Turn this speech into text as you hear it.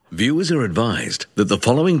Viewers are advised that the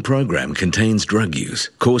following program contains drug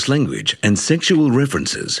use, coarse language, and sexual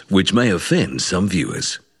references which may offend some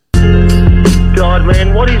viewers. God,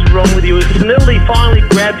 man, what is wrong with you? Snilly finally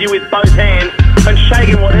grabbed you with both hands and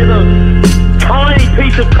shaking whatever tiny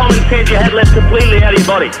piece of common sense you had left completely out of your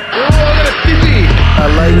body. Oh, I got a fizzy.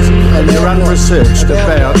 Are lazy and they're unresearched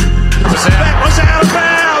about. That was out of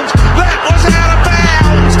bounds! That was out of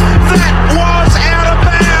bounds! That was out of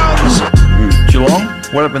bounds! Geelong?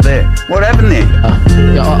 What happened there? What happened there?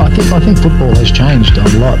 I think football has changed a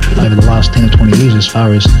lot over the last 10 or 20 years as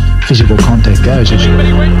far as physical contact goes.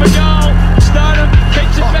 Everybody went for goal. Stoneham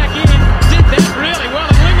keeps it back in. Did that really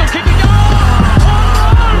well. And Lingle kicking goal.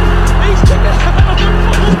 Oh! He's kicked it out of the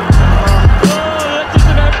ball. Oh, that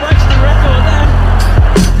just about breaks the record, that.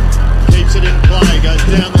 Keeps it in play. Goes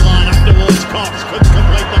down the line up towards Cox. Couldn't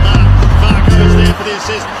complete the mark. Marco's there for the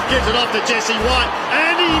assist. Gives it off to Jesse White.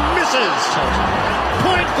 And he misses.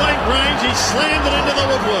 Point blank range, he slammed it into the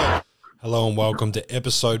woodwork. Hello and welcome to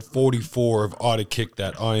episode 44 of I to Kick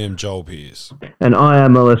That. I am Joel Pearce. And I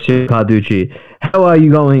am Alessio Carducci. How are you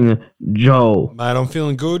going, Joel? Mate, I'm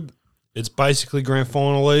feeling good. It's basically grand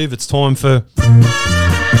final eve. It's time for...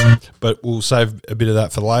 But we'll save a bit of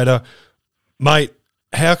that for later. Mate,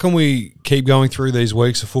 how can we keep going through these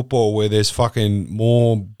weeks of football where there's fucking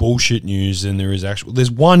more bullshit news than there is actual...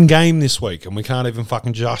 There's one game this week and we can't even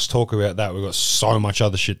fucking just talk about that. We've got so much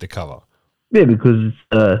other shit to cover. Yeah, because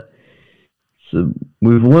so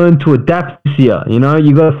we've learned to adapt this year. You know,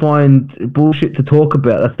 you got to find bullshit to talk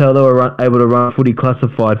about. That's how they were able to run footy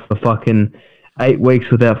classified for fucking 8 weeks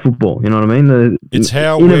without football. You know what I mean? It's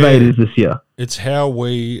how innovators this year. It's how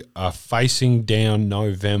we are facing down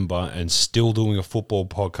November and still doing a football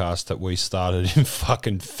podcast that we started in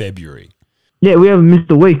fucking February. Yeah, we haven't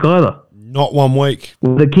missed a week either. Not 1 week.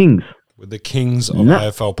 With the Kings. With the Kings of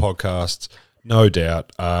AFL podcasts, no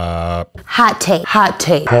doubt. Hot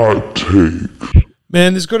take.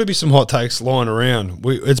 Man, there's got to be some hot takes lying around.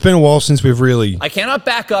 It's been a while since we've really... I cannot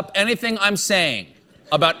back up anything I'm saying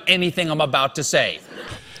about anything I'm about to say.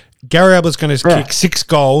 Gary Ablett's going to kick 6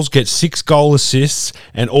 goals, get 6 goal assists,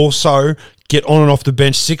 and also get on and off the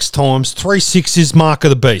bench 6 times. 3 sixes, mark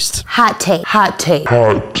of the beast. Hot take.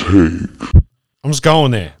 I'm just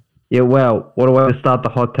going there. Yeah, well, what a way to start the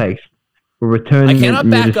hot takes. We're returning. I cannot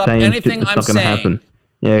back up anything I'm saying. Happen.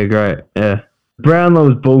 Yeah, great. Yeah.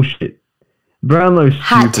 Brownlow's bullshit. Brownlow's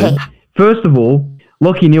stupid. First of all,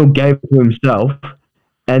 Lachie Neale gave it to himself.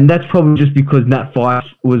 And that's probably just because Nat Fyfe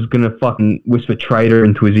was going to fucking whisper traitor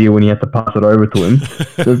into his ear when he had to pass it over to him.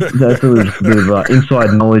 That's a bit of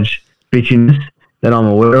inside knowledge bitchiness that I'm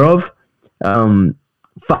aware of.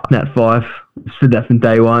 Fuck Nat Fyfe. Said that from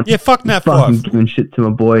day one. Yeah, fuck Nat fucking Fyfe. Giving shit to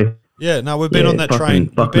my boy. Yeah, no, we've been on that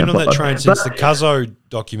train. We've been on that train since the Cuzzo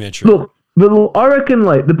documentary. Look, I reckon,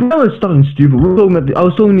 like, the Brownlow's fucking stupid. I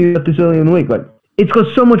was talking to you about this earlier in the week. Like, it's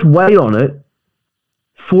got so much weight on it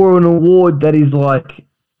for an award that is, like...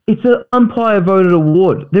 It's an umpire-voted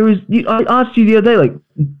award. I asked you the other day, like,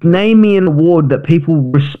 name me an award that people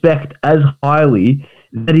respect as highly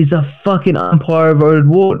that is a fucking umpire-voted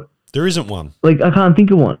award. There isn't one. Like, I can't think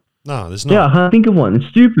of one. No, there's not. Yeah, I can't think of one. It's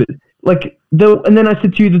stupid. Like, and then I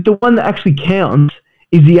said to you that the one that actually counts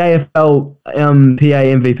is the AFL PA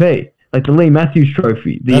MVP, like the Lee Matthews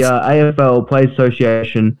Trophy, the AFL Players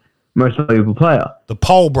Association Most Valuable Player. The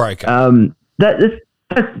poll breaker. That's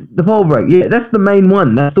the poll break. Yeah, that's the main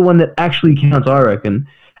one. That's the one that actually counts, I reckon.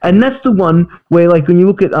 And that's the one where, like, when you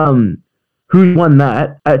look at who won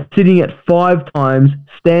that, sitting at 5 times,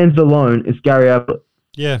 stands alone, is Gary Ablett.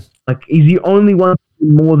 Yeah. Like, he's the only one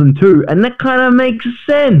more than 2, and that kind of makes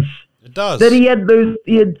sense. It does. That he had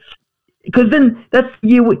because then that's the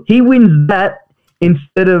year he wins that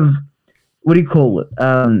instead of, what do you call it?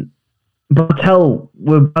 Bartel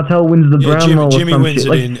wins the Brownlow or Jimmy some wins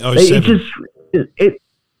shit. it in 07.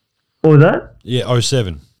 What was that? Yeah,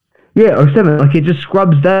 07. Yeah, 07. Like, it just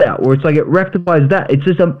scrubs that out, where it's like it rectifies that. It's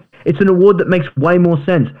just it's an award that makes way more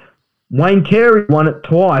sense. Wayne Carey won it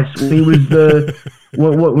twice when he was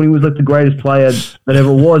when he was like the greatest player that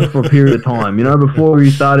ever was for a period of time. You know, before he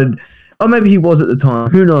started. Oh, maybe he was at the time.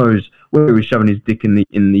 Who knows where he was shoving his dick in the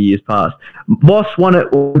years past. Voss won it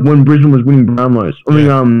when Brisbane was winning Brownlows.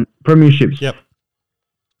 Premierships. Yep.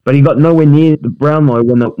 But he got nowhere near the Brownlow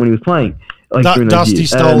when he was playing. Like, Dusty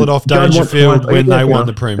stole it off Dangerfield when they won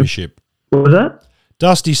the premiership. What was that?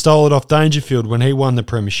 Dusty stole it off Dangerfield when he won the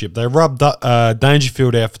premiership. They rubbed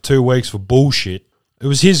Dangerfield out for 2 weeks for bullshit. It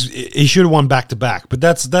was he should have won back-to-back, but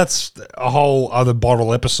that's a whole other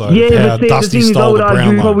bottle episode of how Dusty stole the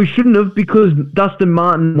Brownlow. He probably shouldn't have, because Dustin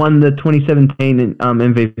Martin won the 2017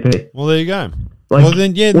 MVP. Well, there you go. Like, Well,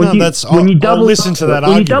 then, yeah, when no, you- that's. when you I'll double listen to that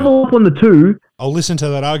when argument. you double up on the two. I'll listen to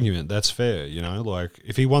that argument. That's fair. You know, like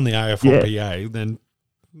if he won the AFLPA, then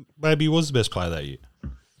maybe he was the best player that year.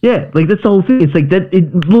 Yeah, like that's the whole thing. It's like that.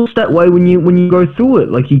 It looks that way when you go through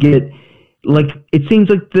it. Like you get, like it seems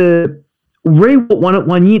like the Rewalt won it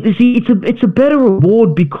 1 year. See, it's a better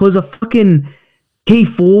award because a fucking key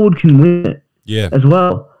forward can win it. Yeah. As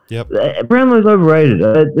well. Yep. Brownlow's overrated.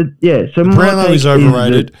 Yeah. So my Brownlow take is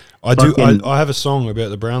overrated. that I have a song about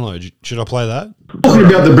the Brownlow. Should I play that? Talking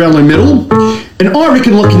about the Brownlow medal, and I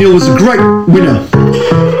reckon Lachie Neale was a great winner.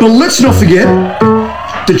 But let's not forget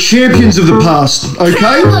the champions of the past,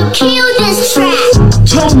 okay?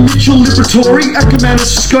 Tom Mitchell, Liberatore,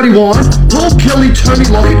 Ackermanis, Scotty Wine, Paul Kelly, Tony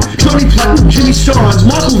Lockett, Johnny Platten, Jimmy Steins,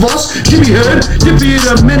 Michael Voss, Jimmy Hurd, Dippy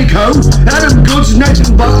Domenico, Adam Goods,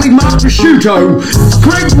 Nathan Buckley, Mark Prosciutto,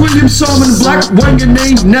 Craig Williams, Simon Black, Wayne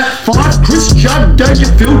Ganeen, Nat Fife, Chris Judd,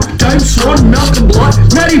 Dangerfield, Dave Swan, Malcolm Blight,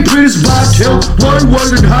 Matty Peters, Bartell, Lone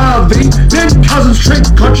Woden Harvey, Ben Cousins, Trent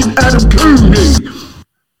Cotchin, Adam Cooney.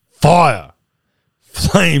 Fire.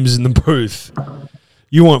 Flames in the booth.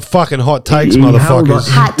 You want fucking hot takes, he motherfuckers.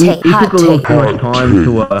 He took a little too much time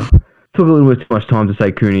took a little bit too much time to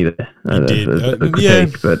say Cooney there. He did. That's a Yeah.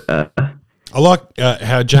 critique, but I like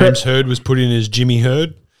how James Hurd was put in as Jimmy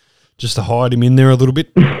Hurd, just to hide him in there a little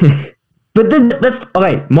bit. But then that's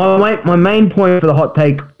okay. My main point for the hot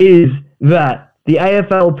take is that the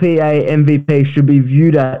AFLPA MVP should be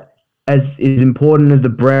viewed as important as the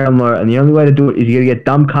Brownlow, and the only way to do it is you gotta get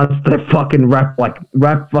dumb cunts that fucking rap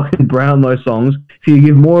fucking Brownlow songs, so you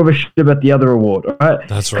give more of a shit about the other award, alright?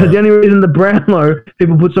 That's right. Because the only reason the Brownlow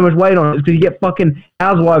people put so much weight on it is because you get fucking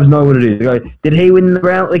housewives know what it is. They go, did he win the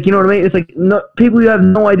Brownlow? Like, you know what I mean? It's like people who have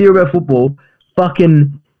no idea about football,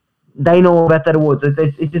 fucking, they know about that award.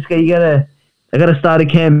 It's just I gotta start a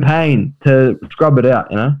campaign to scrub it out,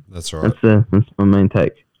 you know? That's right. That's my main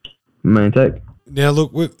take. Now,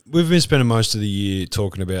 look, we've been spending most of the year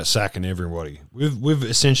talking about sacking everybody. We've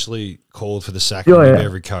essentially called for the sacking of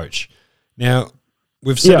every coach. Now,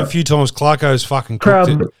 we've said a few times Clarko's fucking cooked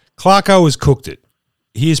it. Clarko has cooked it.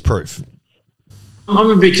 Here's proof. I'm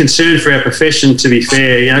a bit concerned for our profession, to be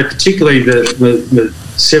fair. You know, particularly the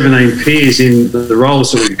 17 peers in the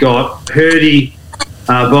roles that we've got: Hurdy,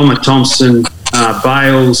 Bomber Thompson,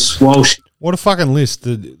 Bales, Walsh. What a fucking list.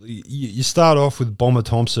 You start off with Bomber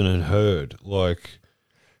Thompson and Hurd. Like,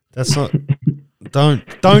 that's not...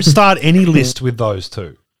 Don't start any list with those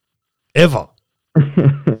two. Ever.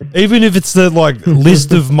 Even if it's the, like,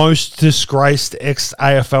 list of most disgraced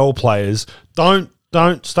ex-AFL players, don't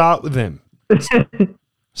start with them.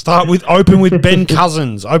 Open with Ben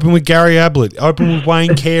Cousins. Open with Gary Ablett. Open with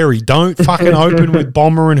Wayne Carey. Don't fucking open with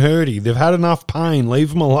Bomber and Hurdy. They've had enough pain. Leave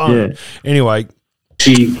them alone. Yeah. Anyway...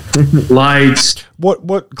 Lades.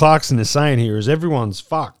 What Clarkson is saying here is everyone's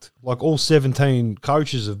fucked. Like all 17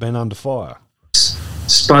 coaches have been under fire.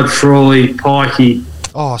 Spud Frawley, Pikey.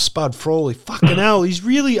 Oh, Spud Frawley. Fucking hell. He's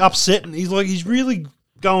really upsetting. He's really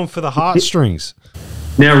going for the heartstrings.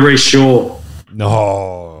 Now Reece Shaw.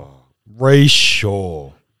 No. Reece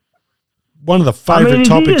Shaw. One of the favourite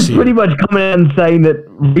topics here. Pretty much coming out and saying that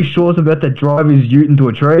Reece Shaw's about to drive his ute into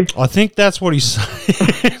a tree. I think that's what he's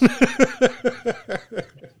saying.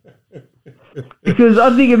 Because I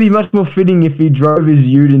think it'd be much more fitting if he drove his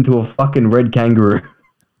ute into a fucking red kangaroo.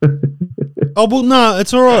 Oh, well, no,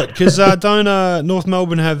 it's all right, because don't North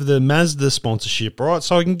Melbourne have the Mazda sponsorship, right?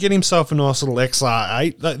 So he can get himself a nice little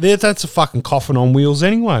XR8. That's a fucking coffin on wheels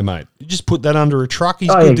anyway, mate. You just put that under a truck,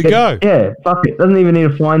 he's good to go. Yeah, fuck it. Doesn't even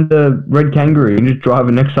need to find the red kangaroo. You can just drive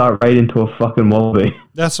an XR8 into a fucking wallaby.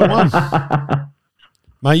 That's the one.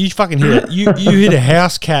 Mate, you fucking hit it. You hit a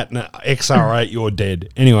house cat in an XR8, you're dead.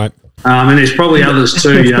 Anyway. And there's probably others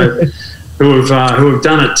too, you know, who have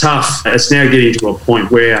done it tough. It's now getting to a point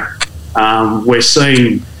where we're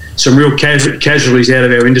seeing some real casualties out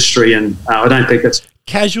of our industry, and I don't think that's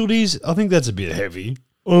casualties. I think that's a bit heavy.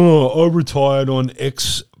 Oh, I retired on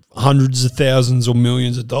X hundreds of thousands or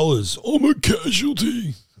millions of dollars. I'm a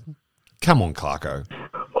casualty. Come on, Clarko.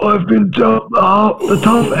 I've been dealt the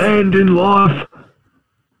tough end in life.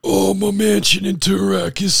 Oh, my mansion in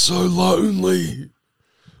Toorak is so lonely.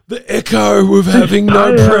 The echo of having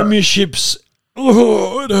no premierships.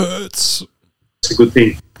 Oh, it hurts. It's a good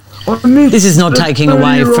thing. This is not taking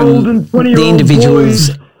away from the individuals.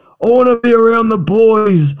 Boys. I want to be around the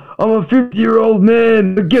boys. I'm a 50-year-old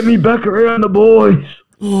man, but get me back around the boys.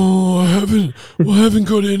 Oh, I haven't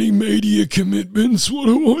got any media commitments. What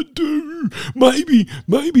do I do? Maybe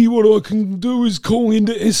what I can do is call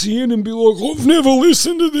into SEN and be like, I've never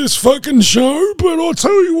listened to this fucking show, but I'll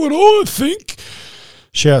tell you what I think.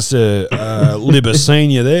 Shouts to Libba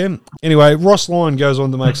Senior there. Anyway, Ross Lyon goes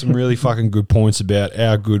on to make some really fucking good points about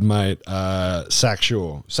our good mate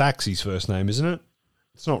Sackshaw. Saxy's first name, isn't it?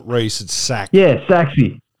 It's not Reese, it's Sack. Yeah,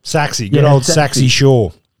 Saxy. Saxy, good old Saxy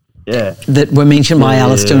Shaw. Yeah. That were mentioned by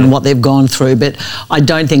Alistair and what they've gone through, but I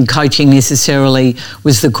don't think coaching necessarily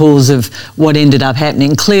was the cause of what ended up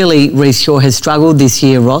happening. Clearly, Reece Shaw has struggled this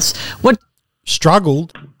year, Ross. What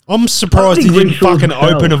struggled? I'm surprised he didn't fucking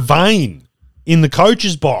open a vein in the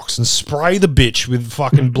coach's box and spray the bitch with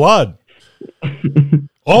fucking blood.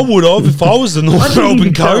 I would have if I was the North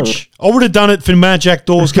Melbourne coach. I would have done it for Matt Jack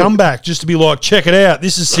Dawes' comeback, just to be like, check it out,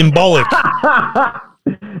 this is symbolic.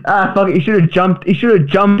 Fuck it, he should have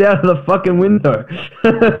jumped out of the fucking window.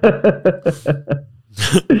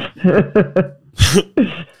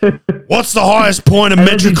 What's the highest point of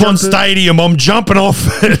Metricon Stadium? I'm jumping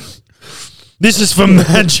off it. This is for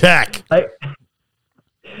Matt Jack.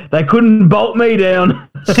 They couldn't bolt me down.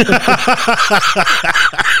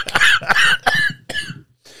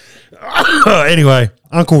 Anyway,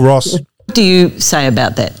 Uncle Ross. do you say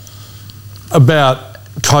about that? About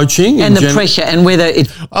coaching and the pressure and whether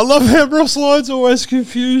it... I love how Ross Lyon's always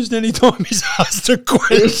confused anytime he's asked a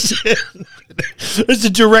question. It's a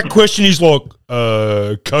direct question. He's like,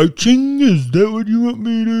 coaching? Is that what you want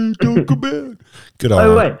me to talk about? Good old.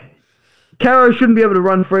 Oh, wait. Caro shouldn't be able to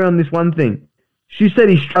run free on this one thing. She said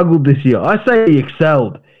he struggled this year. I say he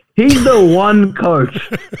excelled. He's the one coach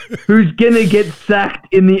who's going to get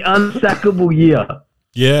sacked in the unsackable year.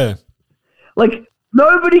 Yeah. Like,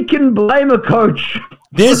 nobody can blame a coach.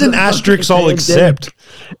 There's an asterisk I'll accept.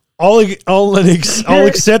 I'll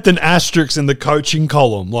accept an asterisk in the coaching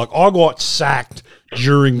column. Like, I got sacked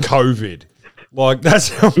during COVID. Like, that's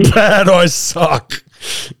how bad I suck.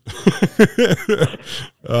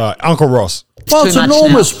 Uncle Ross. Well, it's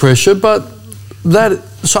enormous pressure, but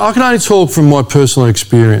so I can only talk from my personal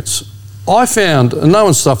experience. I found, and no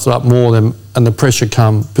one stuffed it up more than, and the pressure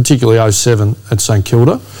come, particularly 07 at St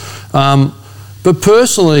Kilda. But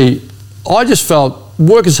personally, I just felt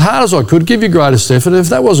work as hard as I could, give your greatest effort. If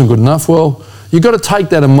that wasn't good enough, well, you've got to take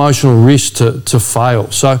that emotional risk to fail.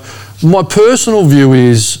 So my personal view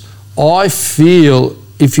is I feel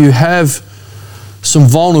if you have some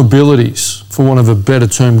vulnerabilities, for want of a better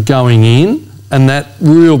term, going in, and that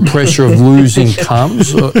real pressure of losing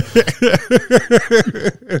comes. This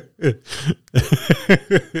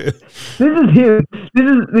is him. This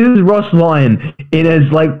is Ross Lyon in as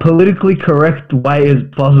like politically correct way as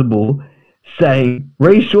possible, saying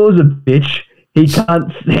Reece Shaw's a bitch. He can't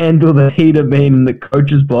handle the heat of being in the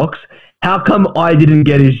coach's box. How come I didn't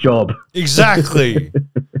get his job? Exactly.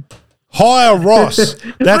 Hire Ross.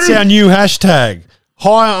 That's our new hashtag.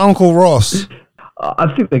 Hire Uncle Ross.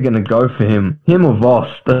 I think they're going to go for him. Him or Voss.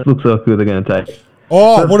 That looks like who they're going to take.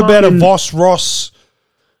 Oh, but what about a Voss-Ross,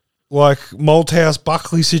 like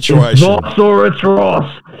Malthouse-Buckley situation? It's Voss or it's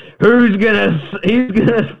Ross. He's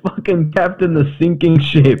gonna fucking captain the sinking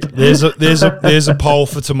ship. There's a poll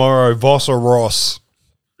for tomorrow, Voss or Ross.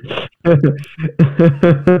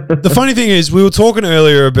 The funny thing is, we were talking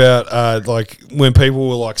earlier about like when people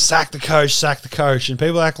were like, sack the coach, and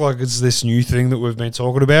people act like it's this new thing that we've been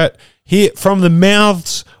talking about. Here, from the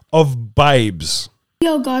mouths of babes.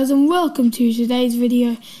 Yo guys, and welcome to today's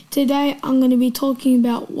video. Today I'm going to be talking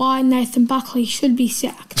about why Nathan Buckley should be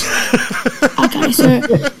sacked. Okay, so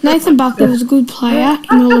Nathan Buckley was a good player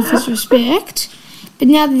in all of his respect, but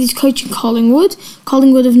now that he's coaching Collingwood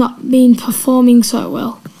have not been performing so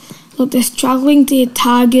well. Look, they're struggling to hit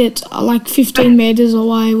target like 15 metres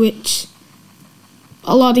away, which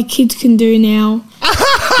a lot of kids can do now.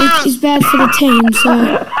 It's bad for the team, so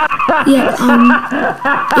yeah.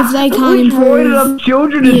 If they can't improve,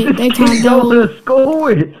 children they can't go to school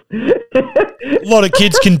with. A lot of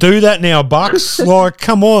kids can do that now, Bucks. Like,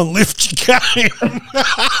 come on, lift your game.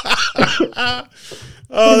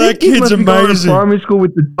 Oh, that kid's amazing. Primary school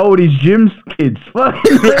with the oldies gyms kids.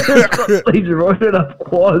 Fucking these roided up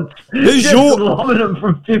quads. Who's just your loving them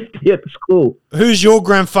from 50 at school? Who's your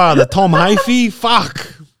grandfather? Tom Hafey? Fuck.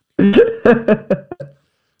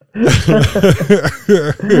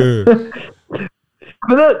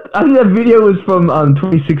 But I think that video was from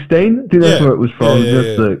 2016. I think that's where it was from.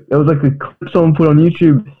 It was like a clip someone put on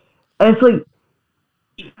YouTube. And it's like,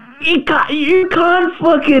 you can't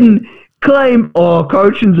fucking claim, oh,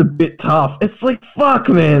 coaching's a bit tough. It's like, fuck,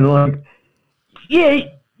 man. Like, yeah,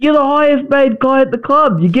 you're the highest paid guy at the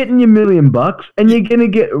club. You're getting your $1 million and you're going to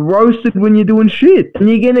get roasted when you're doing shit. And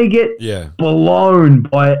you're going to get blown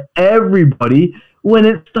by everybody when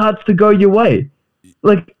it starts to go your way.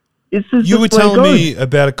 Like, it's just you were telling me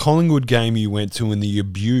about a Collingwood game you went to and the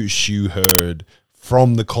abuse you heard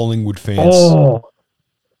from the Collingwood fans. Oh,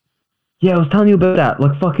 Yeah, I was telling you about that.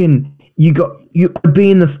 Like, fucking, I'd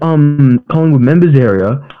be in the Collingwood members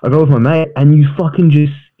area. I go with my mate, and you fucking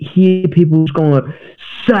just hear people just going like,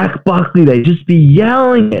 "Sack Buckley!" They just be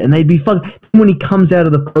yelling it, and they'd be fucking. When he comes out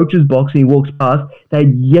of the coach's box and he walks past,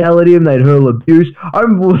 they'd yell at him. They'd hurl abuse. I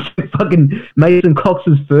remember it was fucking Mason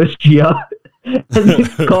Cox's first year, and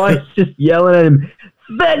this guy's just yelling at him.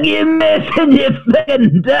 Fucking messing you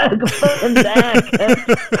fucking duck, fucking duck.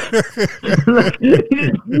 Like, he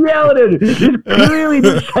just yelling at him. This clearly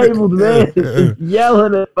disabled man just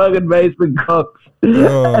yelling at fucking Mason Cox. And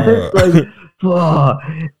it's like,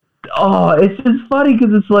 it's just funny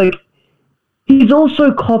because it's like, he's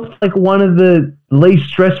also copped like one of the least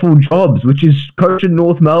stressful jobs, which is coaching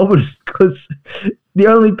North Melbourne, because the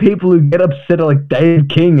only people who get upset are like Dave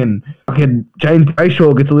King, and fucking James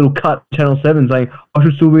Brayshaw gets a little cut Channel 7 saying, "I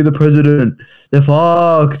should still be the president." They're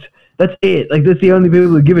fucked. That's it. Like, that's the only people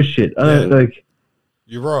who give a shit. I don't, like,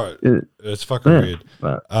 you're right. It's fucking weird.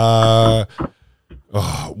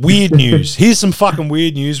 Weird news. Here's some fucking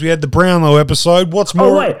weird news. We had the Brownlow episode. What's more?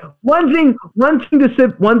 Oh wait, one thing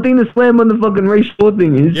to slam on the fucking Reece Shaw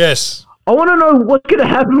thing is, yes, I want to know what's going to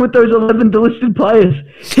happen with those 11 delisted players.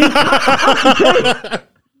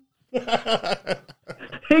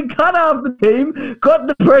 He cut half the team, got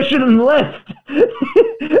depression, and left.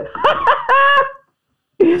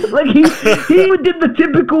 Like he did the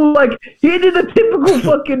typical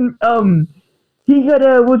fucking he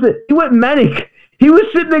went manic. He was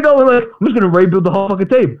sitting there going like, "I'm just going to rebuild the whole fucking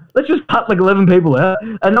team. Let's just cut like 11 people out,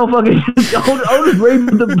 and I'll fucking I'll just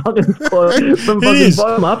rebuild the fucking squad from fucking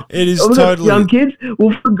bottom up." It is We've got totally young kids.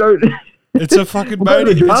 We'll go. It's a fucking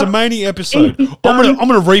mania. It's a mania episode. I'm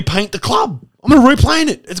gonna repaint the club. I'm gonna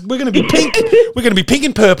repaint it. We're gonna be pink. We're gonna be pink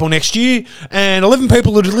and purple next year. And 11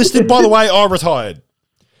 people are listed. By the way, I retired.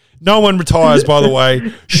 No one retires. By the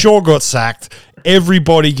way, Shaw got sacked.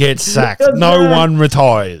 Everybody gets sacked. No one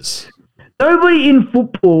retires. Nobody in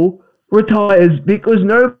football retires because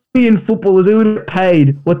nobody in football is even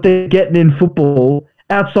paid what they're getting in football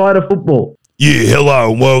outside of football. Yeah,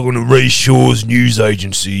 hello and welcome to Reece Shaw's news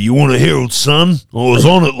agency. You want a Herald Sun? I was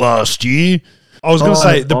on it last year. I was going to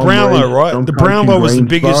say, the Brownlow, right? The Brownlow was the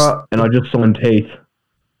biggest. And I just selling teeth.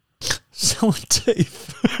 Selling teeth.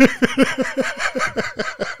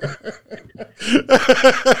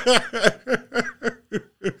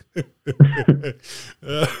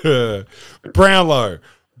 Brownlow,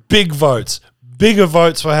 big votes, bigger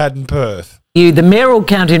votes were had in Perth. The mayoral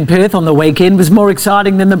count in Perth on the weekend was more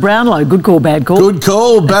exciting than the Brownlow. Good call, bad call. Good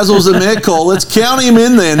call. Basil's the mayor call. Let's count him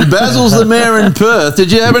in then. Basil's the mayor in Perth.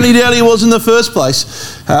 Did you have any doubt he was in the first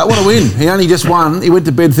place? What a win. He only just won. He went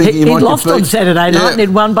to bed thinking he might lost on Saturday night and he'd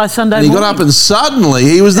won by Sunday morning. He got up and suddenly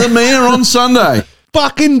he was the mayor on Sunday.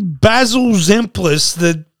 Fucking Basil Zemplis,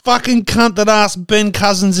 the fucking cunt that asked Ben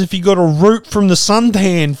Cousins if he got a root from the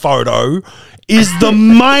suntan photo, is the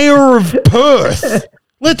mayor of Perth.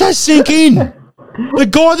 Let that sink in. The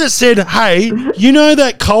guy that said, "Hey, you know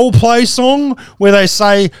that Coldplay song where they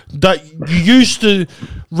say that you used to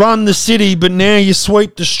run the city, but now you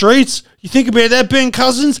sweep the streets?" You think about that, Ben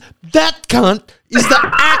Cousins? That cunt is the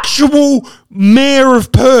actual mayor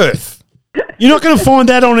of Perth. You're not going to find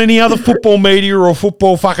that on any other football media or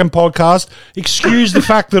football fucking podcast. Excuse the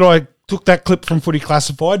fact that I took that clip from Footy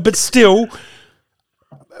Classified, but still,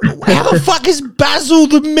 how the fuck is Basil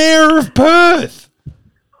the mayor of Perth?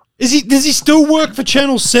 Does he still work for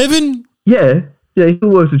Channel 7? Yeah, he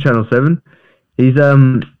still works for Channel 7. He's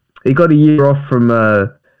he got a year off from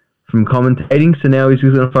commentating, so now he's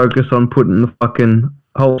going to focus on putting the fucking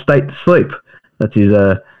whole state to sleep. That's his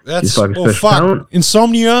fucking special talent.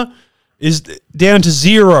 Insomnia is down to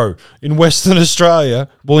 0 in Western Australia,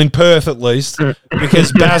 well, in Perth at least,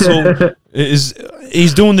 because Basil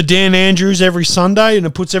he's doing the Dan Andrews every Sunday, and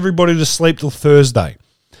it puts everybody to sleep till Thursday.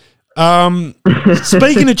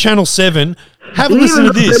 Speaking of Channel 7, have a listen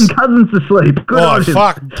to this. Ben Cousins to sleep. Good on him.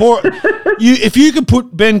 Fuck! If you could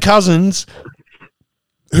put Ben Cousins,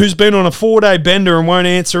 who's been on a 4-day bender and won't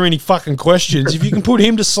answer any fucking questions, if you can put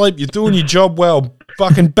him to sleep, you're doing your job well.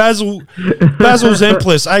 Fucking Basil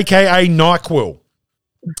Zemplis, aka NyQuil.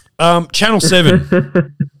 Channel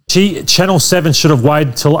 7. Channel 7 should have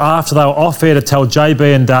waited till after they were off air to tell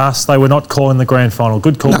JB and Das they were not calling the grand final.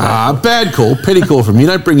 Good call. Bad call. Petty call from you.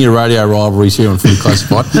 Don't bring your radio rivalries here on Footy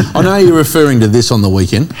Classified. I know you're referring to this on the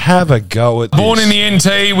weekend. Have a go at this. Born in the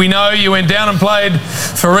NT, we know you went down and played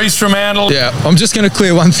for East Fremantle. Yeah, I'm just going to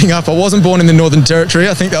clear one thing up. I wasn't born in the Northern Territory.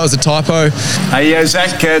 I think that was a typo. Hey,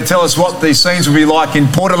 Zach, tell us what these scenes will be like in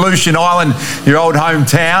Port Aleutian Island, your old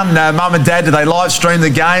hometown. Mum and Dad, do they live stream the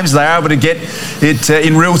games? Are they able to get it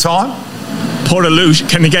in real time? Portaloo,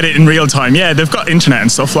 can they get it in real time? Yeah, they've got internet and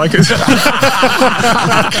stuff like it.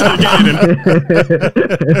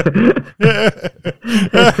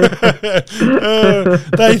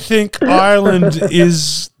 They think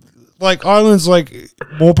Ireland's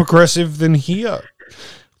more progressive than here.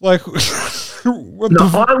 Like,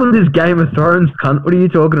 Ireland is Game of Thrones, cunt. What are you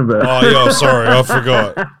talking about? Oh, yeah, sorry, I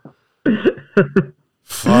forgot.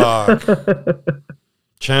 Fuck.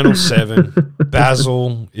 Channel 7.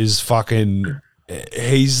 Basil is fucking.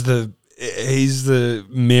 He's the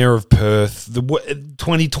mayor of Perth. The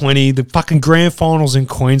 2020, the fucking grand finals in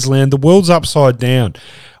Queensland. The world's upside down.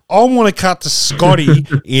 I want to cut to Scotty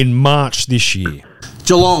in March this year.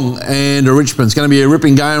 Geelong and Richmond. It's going to be a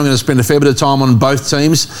ripping game. I'm going to spend a fair bit of time on both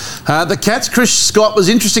teams. The Cats, Chris Scott was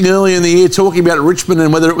interesting earlier in the year talking about Richmond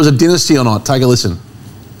and whether it was a dynasty or not. Take a listen.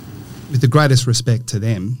 With the greatest respect to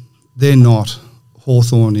them, they're not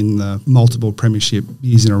Hawthorn in the multiple premiership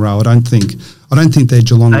years in a row. I don't think they're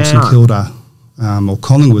Geelong or St Kilda or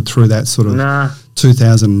Collingwood through that sort of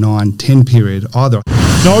 2009-10 period either.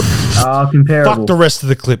 Nope. Comparable. Fuck the rest of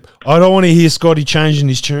the clip. I don't want to hear Scotty changing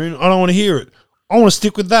his tune. I don't want to hear it. I want to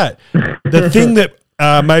stick with that. The thing that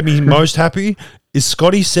made me most happy is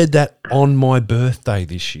Scotty said that on my birthday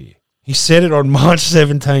this year. He said it on March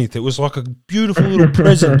 17th. It was like a beautiful little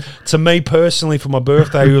present to me personally for my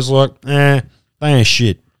birthday. He was like, they ain't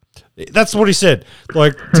shit. That's what he said.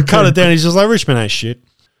 Like, to cut it down, he's just like, Richmond ain't shit.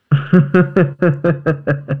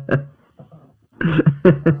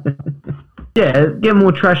 Yeah, get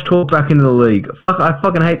more trash talk back into the league. I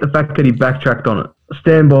fucking hate the fact that he backtracked on it.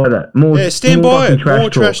 Stand by that. Stand by it. More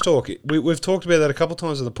trash talk. We've talked about that a couple of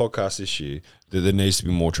times on the podcast this year, that there needs to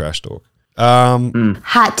be more trash talk.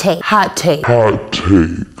 Hot take.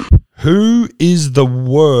 Who is the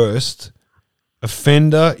worst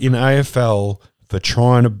offender in AFL for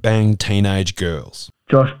trying to bang teenage girls?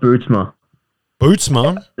 Josh Bootsma.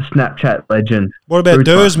 Bootsma? Snapchat legend. What about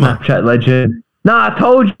Dersma? Snapchat legend. Nah, I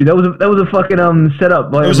told you. That was a fucking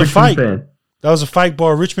setup by a Richmond fake fan. That was a fake by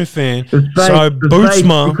a Richmond fan. It was fake. So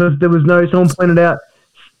Bootsma, because there was no.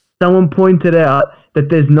 Someone pointed out that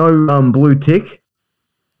there's no blue tick.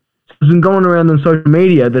 It's been going around on social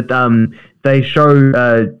media that they show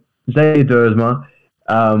Xavier Dersma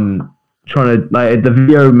trying to the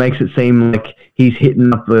video makes it seem like he's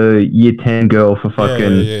hitting up a year 10 girl for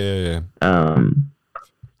fucking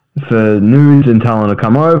for nudes and telling her to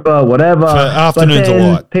come over, whatever. For afternoon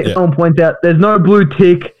delight. Someone points out there's no blue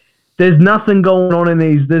tick. There's nothing going on in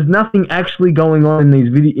these. There's nothing actually going on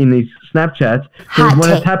in these Snapchats. Because when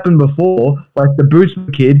it's happened before, like the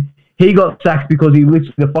Bootsman kid, he got sacked because he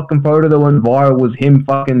literally the fucking photo that went viral was him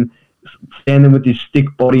fucking standing with his stick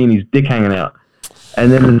body and his dick hanging out.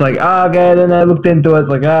 And then it's like, okay. Then I looked into it. It's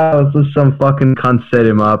like, it's just some fucking cunt set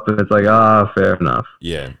him up, and it's like, fair enough.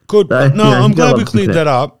 Yeah, good. I'm glad we cleared that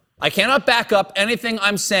up. I cannot back up anything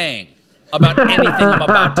I'm saying about anything I'm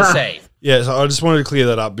about to say. Yeah, so I just wanted to clear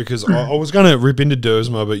that up because I was going to rip into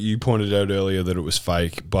Dersma, but you pointed out earlier that it was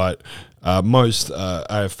fake. But most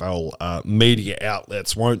AFL media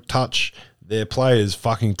outlets won't touch their players'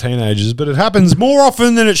 fucking teenagers, but it happens more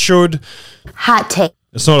often than it should. Hot take.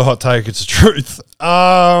 It's not a hot take, it's the truth. It's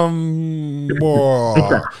a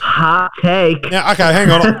hot take. Now, okay,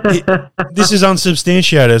 hang on. This is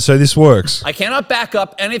unsubstantiated, so this works. I cannot back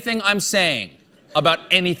up anything I'm saying about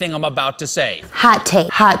anything I'm about to say. Hot take.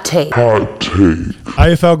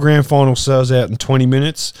 AFL Grand Final sells out in 20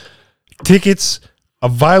 minutes. Tickets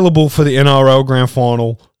available for the NRL Grand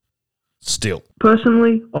Final still.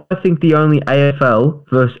 Personally, I think the only AFL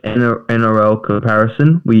versus NRL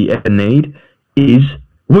comparison we ever need is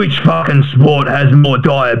which fucking sport has more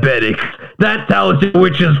diabetics. That tells you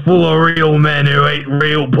which is full of real men who eat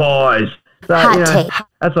real pies. So,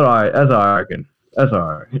 that's what I reckon. That's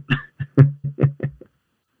all right.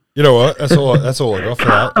 You know what? That's all I got for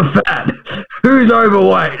that. Fat. Who's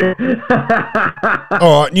overweight?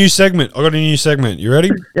 All right, new segment. I got a new segment. You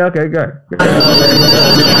ready? Yeah, okay, go.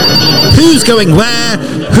 Who's going where?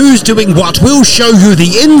 Who's doing what? We'll show you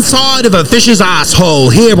the inside of a fish's asshole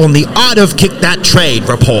here on the Art of Kick That Trade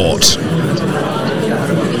report.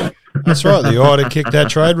 That's right, the Art of Kick That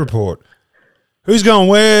Trade report. Who's going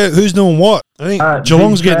where? Who's doing what? I think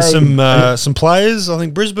Geelong's getting some players. I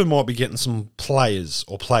think Brisbane might be getting some players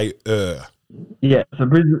or player. Yeah, so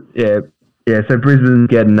Brisbane. Yeah, so Brisbane's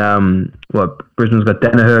getting Brisbane's got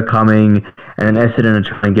Danaher coming, and Essendon are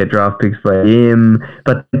trying to get draft picks for him.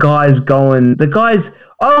 But the guys,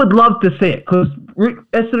 I would love to see it because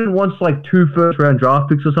Essendon wants like 2 first-round draft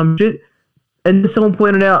picks or some shit. And someone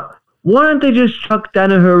pointed out, why don't they just chuck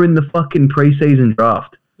Danaher in the fucking preseason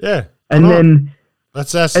draft? Yeah. And then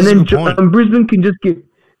that's and then Brisbane can just get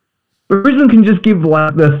Brisbane can just give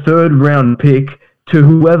like the 3rd round pick to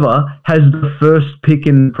whoever has the first pick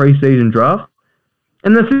in the preseason draft,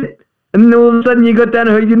 and that's it. And then all of a sudden you got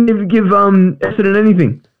Danaher, you didn't even give Essendon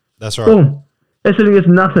anything. That's right. Boom. Essendon gets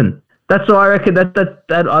nothing. That's why I reckon that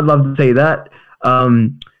I'd love to see that.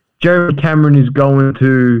 Jeremy Cameron is going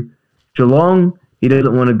to Geelong. He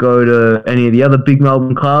doesn't want to go to any of the other big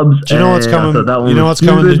Melbourne clubs. Do you know what's coming? You know what's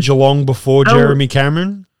coming to Geelong before Jeremy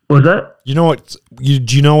Cameron? What's that? You know what?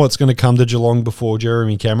 Do you know what's going to come to Geelong before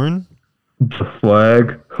Jeremy Cameron? The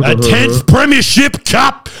flag. A 10th Premiership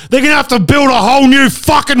Cup. They're going to have to build a whole new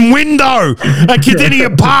fucking window at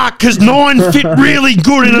Kardinia Park because 9 fit really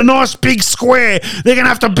good in a nice big square. They're going to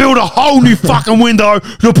have to build a whole new fucking window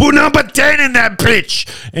to put number 10 in that pitch.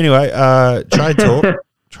 Anyway, trade talk.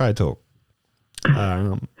 Trade talk.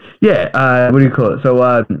 What do you call it?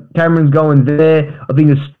 So Cameron's going there. I think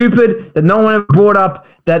it's stupid that no one ever brought up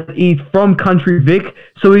that he's from Country Vic,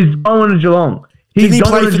 so he's going to Geelong. Didn't he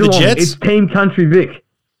play for the Jets? It's Team Country Vic.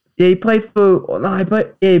 Yeah, he played for. No, he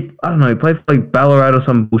played. Yeah, I don't know. He played for like Ballarat or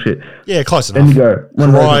some bullshit. Yeah, close enough. Bendigo,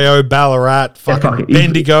 Cryo, Ballarat, fucking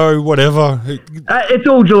Bendigo, whatever. It's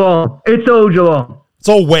all Geelong. It's all Geelong. It's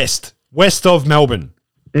all west of Melbourne.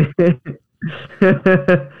 I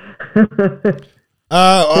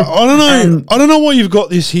don't know. I don't know why you've got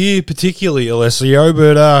this here particularly, Alessio,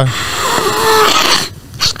 but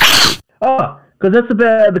because that's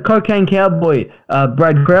about the cocaine cowboy,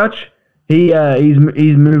 Brad Crouch. He's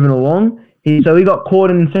moving along. He got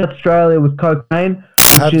caught in South Australia with cocaine,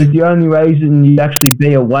 which is the only reason you'd actually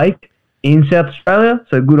be awake in South Australia.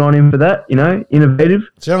 So good on him for that. You know, innovative.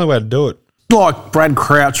 It's the only way to do it. Like Brad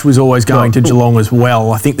Crouch was always going to Geelong as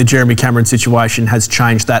well. I think the Jeremy Cameron situation has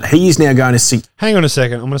changed that. He is now going to see. Hang on a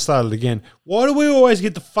second. I'm going to start it again. Why do we always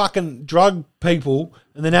get the fucking drug people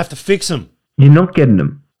and then have to fix them? You're not getting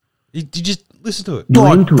them. You just listen to it.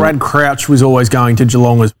 Like Brad Crouch was always going to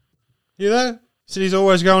Geelong as. You know? Said he's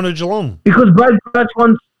always going to Geelong. Because Brad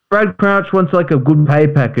Crouch wants like a good pay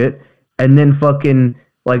packet and then fucking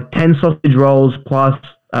like 10 sausage rolls plus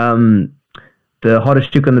the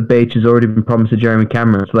hottest chick on the beach has already been promised to Jeremy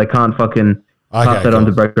Cameron, so they can't fucking pass that on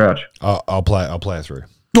to Brad Crouch. I'll play it through.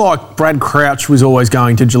 Like Brad Crouch was always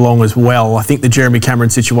going to Geelong as well. I think the Jeremy Cameron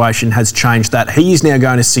situation has changed that. He is now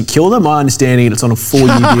going to St Kilda. My understanding it's on a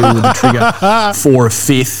 4-year deal with a trigger for a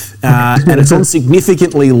 5th. And it's on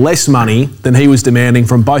significantly less money than he was demanding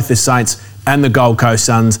from both the Saints and the Gold Coast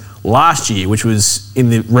Suns last year, which was in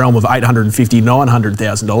the realm of $850,000,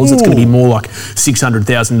 $900,000. It's going to be more like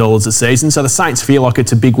 $600,000 a season. So the Saints feel like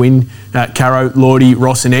it's a big win. Caro, Lordy,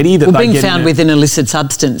 Ross and Eddie. That being found with an illicit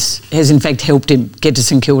substance has in fact helped him get to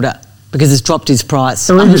St Kilda because it's dropped his price.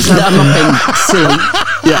 I'm not being silly.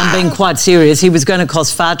 I'm being quite serious. He was going to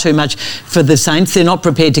cost far too much for the Saints. They're not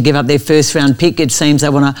prepared to give up their first round pick. It seems they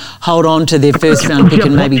want to hold on to their first round pick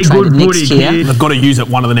and maybe trade it next year. They've got to use it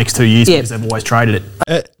one of the next 2 years because they've always traded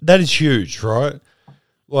it. That is huge, right?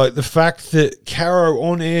 Like the fact that Caro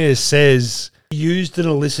on air says he used an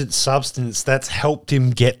illicit substance that's helped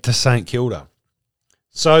him get to St Kilda.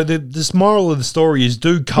 So this moral of the story is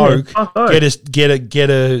do coke, get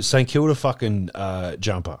a St Kilda fucking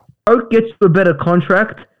jumper. Coke gets you a better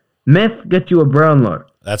contract. Meth gets you a Brownlow.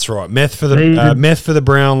 That's right. Meth for the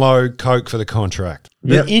Brownlow, coke for the contract.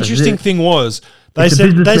 The interesting thing was they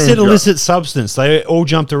said illicit substance. They all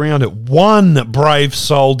jumped around it. One brave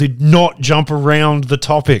soul did not jump around the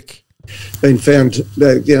topic. Been found,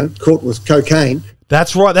 caught with cocaine.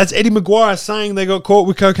 That's right. That's Eddie Maguire saying they got caught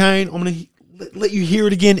with cocaine. I'm going to let you hear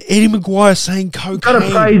it again. Eddie Maguire saying cocaine. Got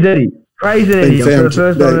to praise Eddie. Praise Eddie. Been found,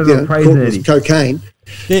 first time ever praise caught Eddie. with cocaine.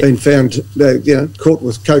 Been found, caught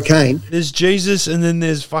with cocaine. There's Jesus and then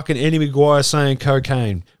there's fucking Eddie Maguire saying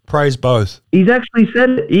cocaine. Praise both. He's actually said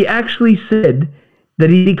it. He actually said that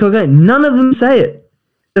he did cocaine. None of them say it.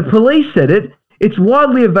 The police said it. It's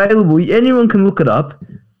widely available. Anyone can look it up.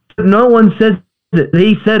 But no one says it.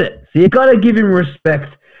 He said it. So you got to give him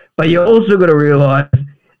respect. But you also got to realise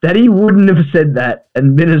that he wouldn't have said that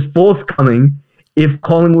and been as forthcoming if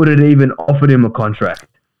Collingwood had even offered him a contract.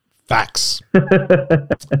 Facts.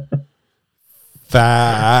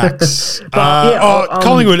 Facts.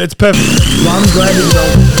 Collingwood, it's perfect. I'm glad he's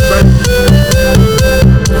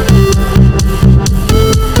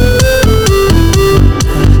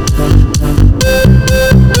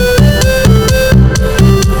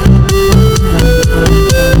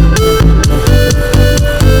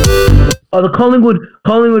the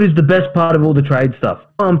Collingwood is the best part of all the trade stuff.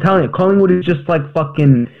 I'm telling you, Collingwood is just like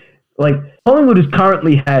fucking, like, Collingwood has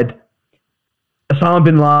currently had Osama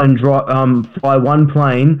bin Laden fly one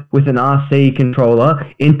plane with an RC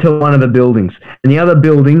controller into one of the buildings, and the other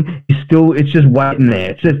building is it's just waiting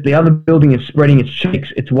there. It's just the other building is spreading its cheeks.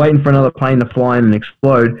 It's waiting for another plane to fly in and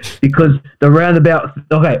explode because the roundabout.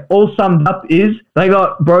 Okay, all summed up is they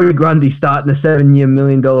got Brody Grundy starting a $7-year, $1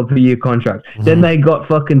 million per year contract. Mm-hmm. Then they got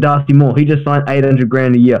fucking Darcy Moore. He just signed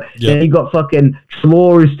 $800,000 a year. Yep. Then he got fucking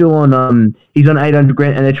Slaw, who's still on. He's on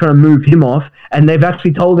 $800,000, and they're trying to move him off. And they've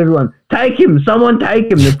actually told everyone, take him, someone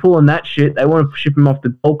take him. They're pulling that shit. They want to ship him off the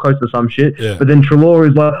Gold Coast or some shit. Yeah. But then Treloar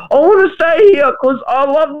is like, I want to stay here because I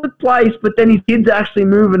love the place. But then his kid's actually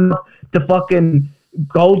moving to fucking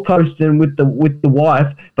Gold Coast and with the wife.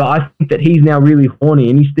 But I think that he's now really horny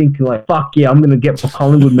and he's thinking like, fuck yeah, I'm going to get my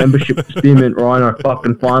Collingwood membership with Spearmint Rhino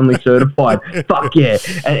fucking finally certified. Fuck yeah.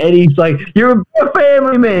 And Eddie's like, you're a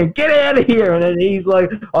family man. Get out of here. And then he's like,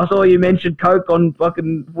 I saw you mention Coke on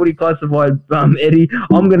fucking Footy Classified, Eddie.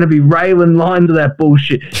 I'm going to be railing lines of that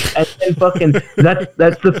bullshit. And then fucking,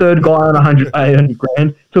 that's the third guy on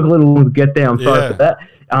 $800,000. Took a little longer to get there. I'm sorry for that.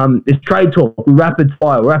 It's trade talk. We rapid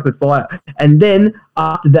fire. And then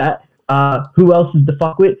after that, who else is the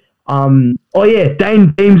fuck with? Dane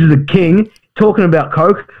Deems is a king. Talking about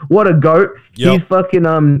Coke, what a goat. Yep. He's fucking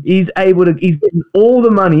he's getting all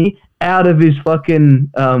the money out of his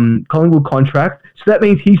fucking Collingwood contract. So that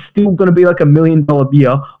means he's still going to be like $1 million per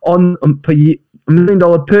year, $1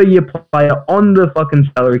 million per year player on the fucking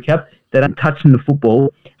salary cap that ain't touching the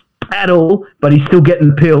football at all, but he's still getting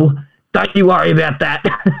the pill. Don't you worry about that.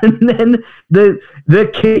 And then the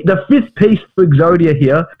fifth piece for Exodia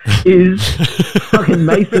here is fucking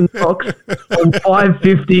Mason Cox on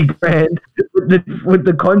 $550,000 with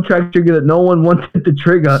the contract trigger that no one wanted to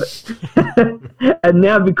trigger. And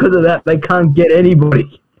now because of that, they can't get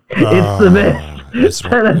anybody. It's the best.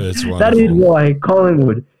 That is why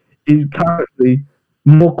Collingwood is currently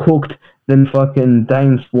more cooked than fucking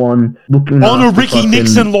Dane Swan looking on a Ricky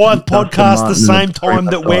Nixon live podcast the same time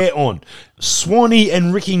that we're on. Swanee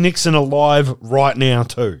and Ricky Nixon are live right now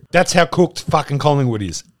too. That's how cooked fucking Collingwood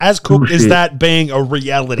is. As cooked as that being a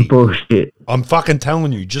reality. Bullshit. I'm fucking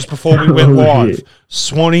telling you, just before we went live,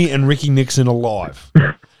 Swanee and Ricky Nixon are live.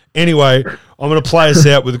 Anyway, I'm going to play us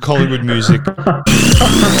out with the Collingwood music.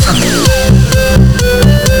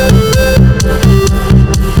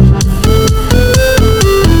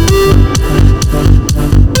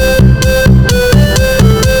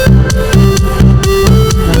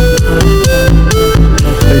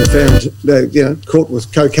 Found, caught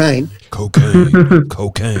with cocaine.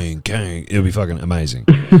 Cocaine. It'll be fucking amazing.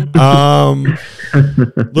 Look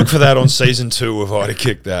for that on season 2 of I to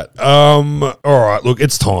Kick That. All right, look,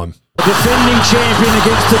 it's time. Defending champion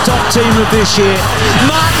against the top team of this year.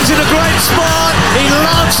 Martin's in a great spot. He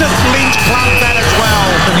loves it. Lynch plugged that as well.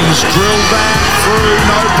 And he's drilled that through,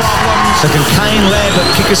 no problems. So can Kane Lambert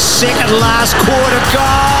kick a second last quarter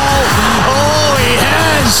goal? Oh, he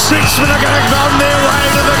has. Richmond are going to go on their way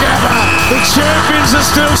to the Gabba. The champions are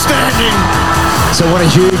still standing. So what a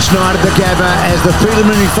huge night at the Gabba as the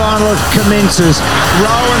preliminary final commences.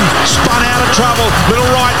 Rowan spun out of trouble. Little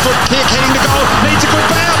right foot kick heading to goal. Needs a good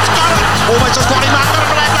bounce. Got it. Almost a squatty mark. Got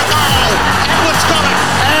it for the goal. Ablett's got it.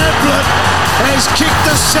 Ablett has kicked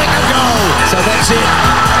the second goal. So that's it.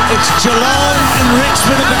 It's Geelong and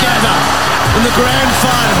Richmond at the Gabba in the grand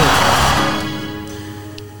final.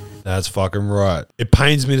 That's fucking right. It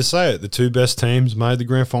pains me to say it. The two best teams made the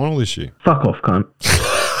grand final this year. Fuck off, cunt.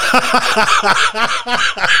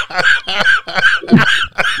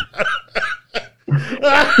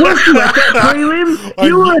 What, you at that prelim?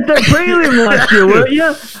 You were at that prelim last year, weren't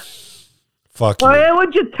you? Fuck you. Oh, yeah,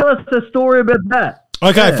 why'd you tell us the story about that?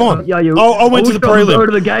 Okay, fine. Yeah, I went to the prelim. Go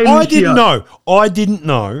to the game I didn't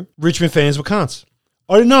know Richmond fans were cunts.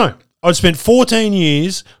 I didn't know. I'd spent 14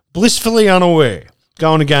 years blissfully unaware,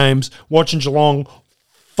 going to games, watching Geelong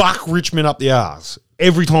fuck Richmond up the arse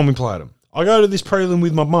every time we played them. I go to this prelim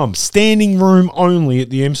with my mum, standing room only at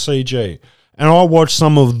the MCG, and I watched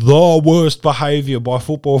some of the worst behaviour by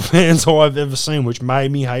football fans I've ever seen, which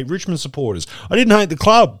made me hate Richmond supporters. I didn't hate the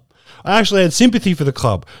club. I actually had sympathy for the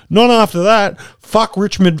club. Not after that. Fuck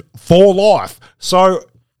Richmond for life. So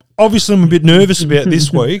obviously I'm a bit nervous about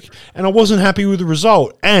this week, and I wasn't happy with the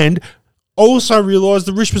result. And also realised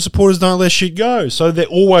the Richmond supporters don't let shit go. So they're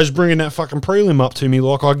always bringing that fucking prelim up to me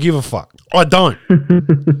like I give a fuck. I don't.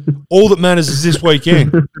 All that matters is this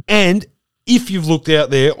weekend. And if you've looked out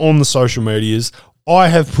there on the social medias, I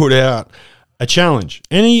have put out a challenge.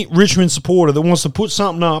 Any Richmond supporter that wants to put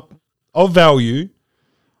something up of value,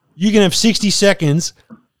 you can have 60 seconds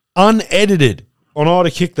unedited on I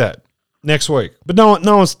to Kick That next week. But no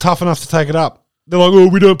one's tough enough to take it up. They're like, oh,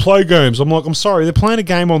 we don't play games. I'm like, I'm sorry, they're playing a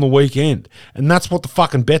game on the weekend, and that's what the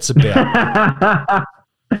fucking bet's about.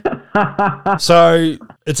 So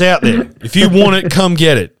it's out there. If you want it, come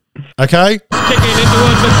get it. Okay? Kicking in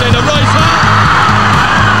towards the centre, Royce.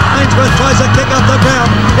 Ainsworth tries a kick off the ground.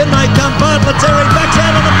 In they come, Bartlett-Terry backs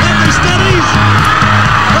out on the penalty studies.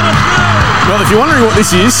 What a throw! Well, if you're wondering what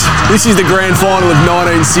this is the grand final of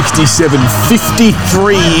 1967.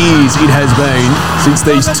 53 years it has been since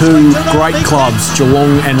these two great clubs,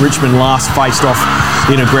 Geelong and Richmond, last faced off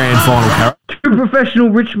in a grand final, Cara. Two professional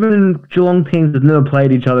Richmond and Geelong teams have never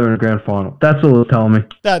played each other in a grand final. That's all it's telling me.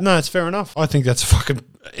 No, it's fair enough. I think that's a fucking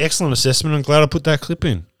excellent assessment. I'm glad I put that clip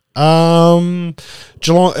in. Geelong,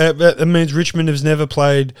 that means Richmond has never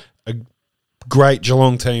played a great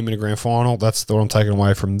Geelong team in a grand final. That's what I'm taking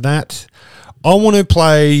away from that. I want to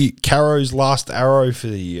play Caro's last arrow for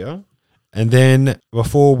the year. And then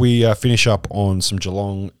before we finish up on some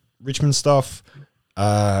Geelong Richmond stuff,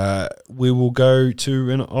 we will go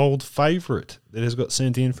to an old favourite that has got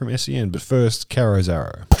sent in from SEN. But first, Caro's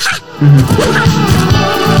arrow.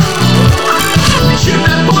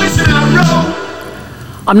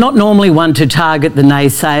 I'm not normally one to target the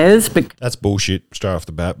naysayers, but... That's bullshit straight off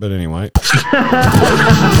the bat, but anyway.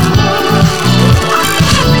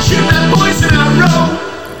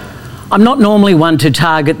 I'm not normally one to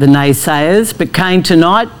target the naysayers, but Kane,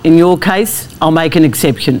 tonight, in your case, I'll make an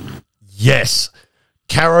exception. Yes.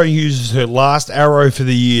 Caro uses her last arrow for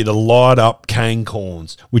the year to light up Kane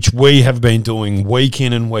Corns, which we have been doing week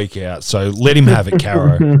in and week out. So let him have it,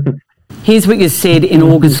 Caro. Here's what you said in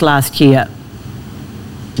August last year.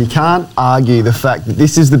 You can't argue the fact that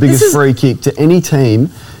this is the biggest free kick to any team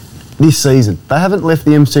this season. They haven't left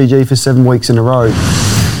the MCG for 7 weeks in a row.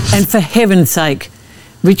 And for heaven's sake,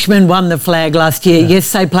 Richmond won the flag last year.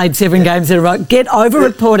 Yes, they played 7 games in a row. Get over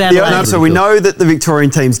it, Port Adelaide. So we know that the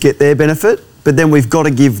Victorian teams get their benefit, but then we've got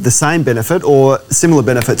to give the same benefit or similar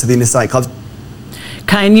benefit to the interstate clubs.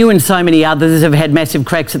 Kane, you and so many others have had massive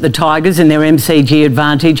cracks at the Tigers and their MCG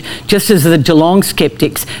advantage, just as the Geelong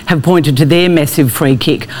sceptics have pointed to their massive free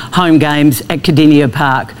kick, home games at Cardinia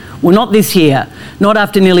Park. Well, not this year, not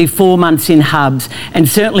after nearly 4 months in hubs, and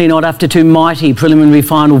certainly not after 2 mighty preliminary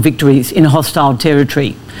final victories in hostile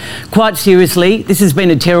territory. Quite seriously, this has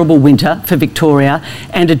been a terrible winter for Victoria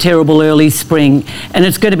and a terrible early spring, and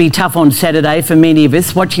it's going to be tough on Saturday for many of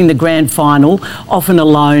us watching the grand final, often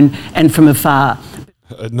alone and from afar.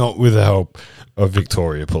 Not with the help of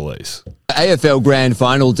Victoria Police. AFL Grand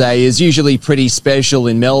Final Day is usually pretty special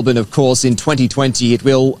in Melbourne. Of course, in 2020, it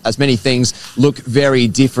will, as many things, look very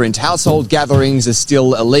different. Household gatherings are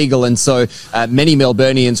still illegal, and so many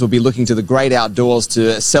Melburnians will be looking to the great outdoors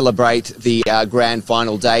to celebrate the Grand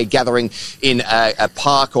Final Day, gathering in a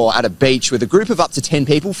park or at a beach with a group of up to 10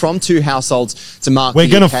 people from 2 households to mark the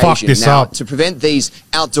occasion. We're going to fuck this up. To prevent these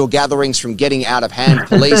outdoor gatherings from getting out of hand,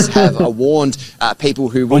 police have warned people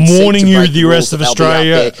who would seek to break the rules. I'm warning you, the rest of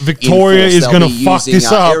Australia, Victoria is going to fuck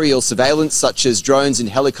this up. Aerial surveillance, such as drones and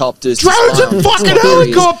helicopters. Drones and fucking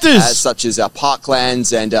helicopters! Such as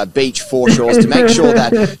parklands and beach foreshores to make sure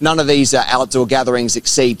that none of these outdoor gatherings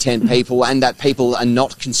exceed 10 people and that people are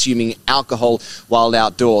not consuming alcohol while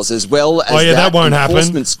outdoors, as well as that won't enforcement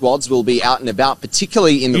happen. Squads will be out and about,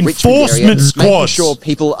 particularly in the Richmond area, making sure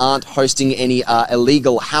people aren't hosting any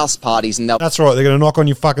illegal house parties. And that's right, they're going to knock on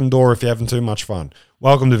your fucking door if you're having too much fun.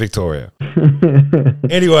 Welcome to Victoria.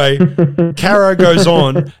 Anyway, Caro goes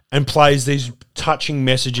on and plays these touching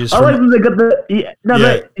messages. I like that they got the.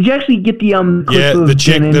 Did you actually get the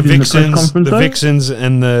the Vixens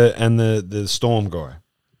and the Storm guy.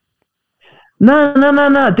 No.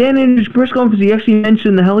 Dan Andrews' press conference, he actually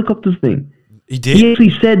mentioned the helicopters thing. He did. He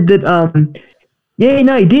actually said that. He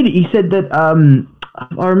did. He said that.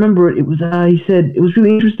 I remember it. It was. He said it was really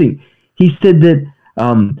interesting. He said that.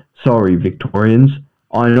 Sorry, Victorians.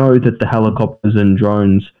 I know that the helicopters and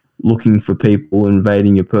drones looking for people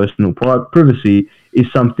invading your personal privacy is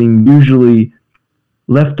something usually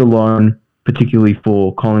left alone, particularly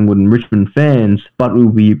for Collingwood and Richmond fans, but we'll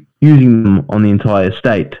be using them on the entire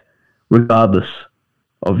state, regardless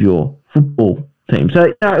of your football team. So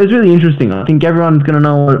it was really interesting. I think everyone's going to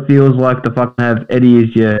know what it feels like to fucking have Eddie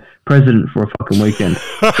as your president for a fucking weekend.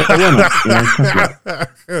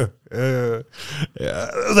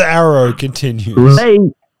 The arrow continues.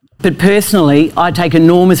 But personally, I take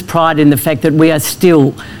enormous pride in the fact that we are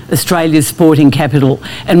still Australia's sporting capital,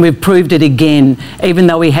 and we've proved it again, even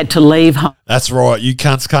though we had to leave home. That's right, you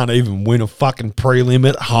cunts can't even win a fucking prelim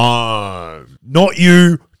at home. Not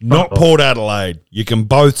you, not Port Adelaide. You can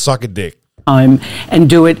both suck a dick. Home and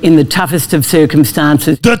do it in the toughest of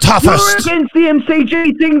circumstances. The toughest! You're against the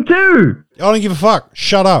MCG thing too! I don't give a fuck.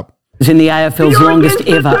 Shut up. in the AFL's longest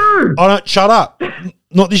ever I don't shut up.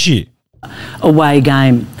 Not this year. away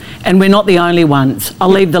game. And we're not the only ones. I'll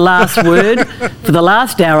leave the last word for the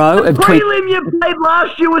last arrow of Prelim you played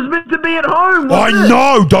last year was meant to be at home. I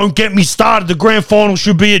know. Don't get me started. The grand final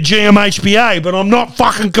should be at GMHBA, but I'm not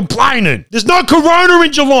fucking complaining. There's no corona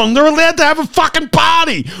in Geelong. They're allowed to have a fucking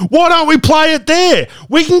party. Why don't we play it there?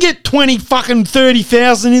 We can get 20 fucking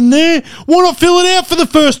 30,000 in there. Why not fill it out for the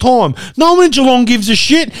first time? No one in Geelong gives a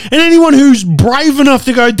shit, and anyone who's brave enough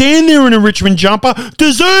to go down there in a Richmond jumper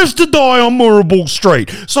deserves to die on Moorabool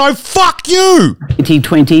Street. So fuck you.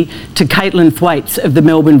 2020 to Caitlin Thwaites of the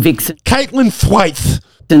Melbourne Vixens. Caitlin Thwaites.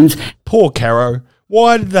 Poor Caro.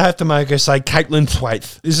 Why did they have to make her say Caitlin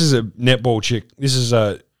Thwaites? This is a netball chick. This is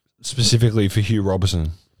specifically for Hugh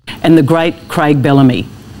Robertson. And the great Craig Bellamy.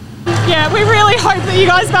 Yeah, we really hope that you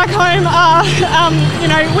guys back home are,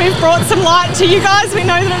 we've brought some light to you guys. We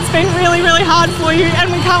know that it's been really, really hard for you,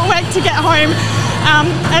 and we can't wait to get home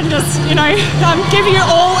and just, give you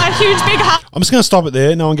all a huge big hug. I'm just going to stop it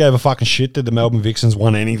there. No one gave a fucking shit that the Melbourne Vixens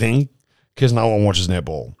won anything because no one watches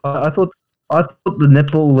netball. I thought the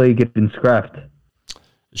netball league had been scrapped.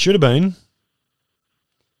 It should have been.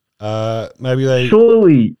 Maybe they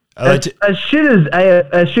surely as shit as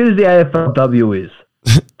the AFLW is.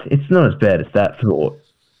 It's not as bad as that sport.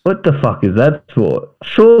 What the fuck is that sport?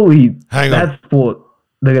 Surely that sport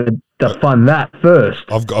they're going to fund that first.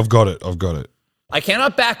 I've got it. I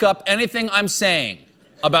cannot back up anything I'm saying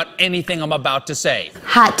about anything I'm about to say.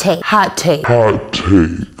 Hot take. Hot take. Hot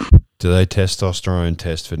take. Do they testosterone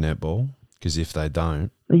test for netball? Because if they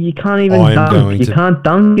don't, you can't even dunk. You can't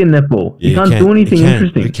dunk in netball. You can't do anything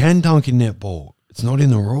interesting. You can dunk in netball. It's not in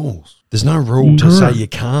the rules. There's no rule to say you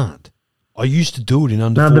can't. I used to do it in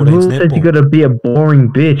under 14s netball. The rule says you got to be a boring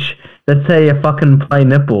bitch. That's how you fucking play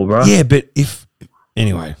netball, bro. Yeah, but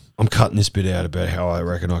anyway, I'm cutting this bit out about how I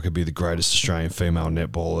reckon I could be the greatest Australian female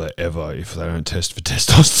netballer ever if they don't test for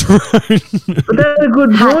testosterone. But that's a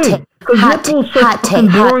good point. Because netball's so fucking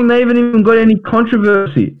boring, they haven't even got any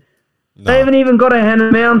controversy. No. They haven't even got a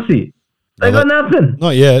Hannah Mounsey. They got nothing.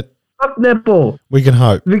 Not yet. Fuck netball. We can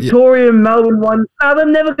hope. Victoria and Melbourne won. No, they're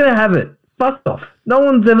never going to have it. Fuck off. No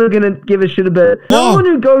one's ever going to give a shit about it. No one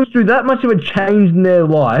who goes through that much of a change in their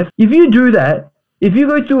life, if you do that, if you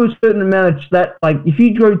go through a certain amount of that, if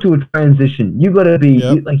you go to a transition, you got to be,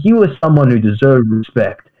 you are someone who deserves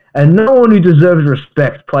respect. And no one who deserves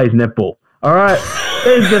respect plays netball. All right?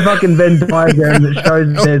 There's the fucking Venn diagram that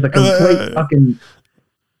shows there's a complete fucking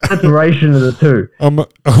separation of the two.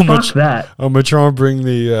 Fuck that. I'm going to try and bring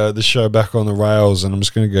the show back on the rails, and I'm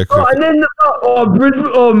just going to go quick. And then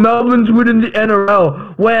Melbourne's winning the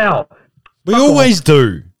NRL. Wow. We always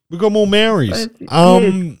do. We've got more Maoris.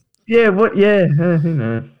 Yeah, what? Yeah, who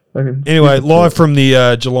knows? Anyway, live from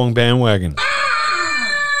the Geelong bandwagon.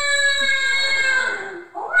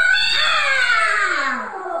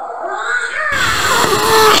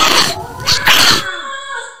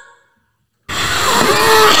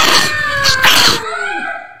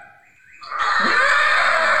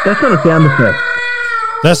 That's not a sound effect.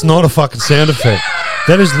 That's not a fucking sound effect.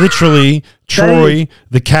 That is literally Troy,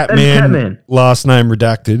 the Catman, last name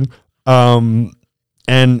redacted,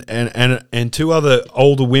 and two other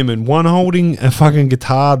older women, one holding a fucking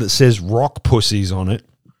guitar that says "Rock Pussies" on it.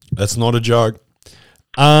 That's not a joke.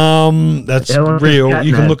 That's real.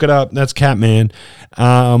 You can look it up. That's Catman.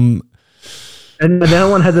 And the other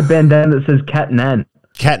one has a bandana that says Catnan.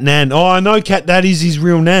 Catnan. Oh, I know. That is his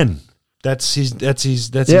real nan. That's his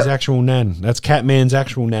actual nan. That's Catman's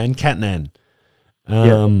actual nan, Catnan.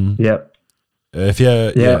 Yep.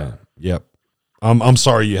 Yep. I'm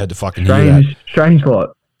sorry you had to fucking hear that. Strange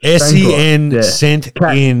lot. SEN sent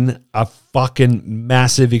in a fucking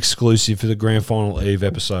massive exclusive for the Grand Final Eve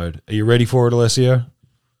episode. Are you ready for it, Alessio?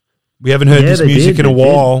 We haven't heard this music in a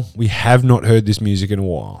while. We have not heard this music in a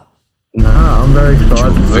while. No, I'm very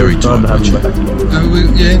excited. Very excited to have you back.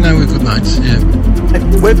 We're good mates. Yeah.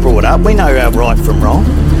 We're brought up. We know our right from wrong.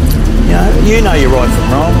 You know your right from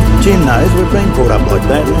wrong. Jim knows. We've been brought up like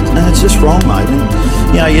that, and it's just wrong, mate. And,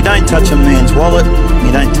 you don't touch a man's wallet.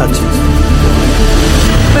 You don't touch his.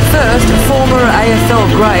 But first, former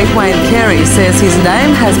AFL great Wayne Carey says his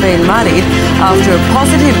name has been muddied after a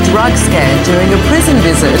positive drug scan during a prison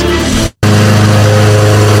visit.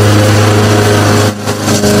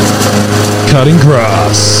 Cutting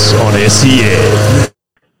Grass on SEN.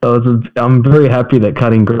 I'm very happy that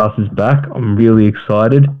Cutting Grass is back. I'm really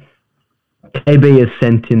excited. KB has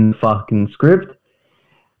sent in the fucking script.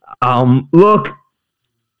 Look,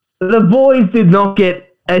 the boys did not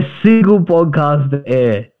get a single podcast to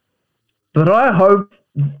air, but I hope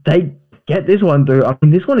they get this one through. I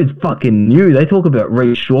mean, this one is fucking new. They talk about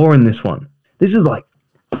Reece Shaw in this one. This is like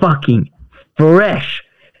fucking fresh.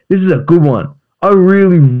 This is a good one. I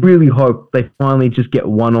really, really hope they finally just get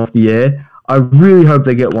one off the air. I really hope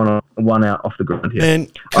they get one out off the ground here.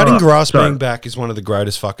 And cutting grass being back is one of the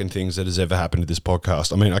greatest fucking things that has ever happened to this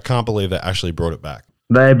podcast. I mean, I can't believe they actually brought it back.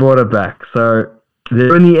 They brought it back. So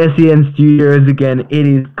they're in the SEN studios again. It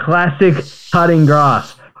is classic cutting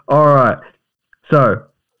grass. All right. So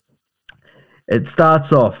it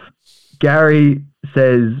starts off. Gary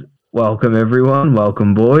says, "Welcome, everyone.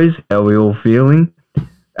 Welcome, boys. How are we all feeling?"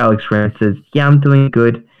 Alex Rance says, "Yeah, I'm doing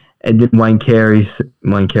good." And then Wayne Carey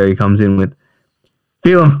comes in with,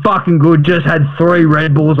 "Feeling fucking good. Just had 3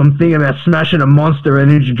 Red Bulls. I'm thinking about smashing a Monster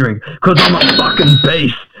energy drink because I'm a fucking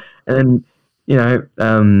beast." And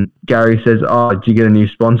Gary says, "Oh, did you get a new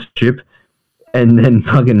sponsorship?" And then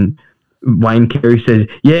fucking Wayne Carey says,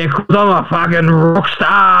 "Yeah, because I'm a fucking rock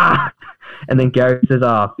star." And then Gary says,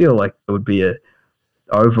 "I feel like there would be a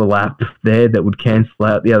overlap there that would cancel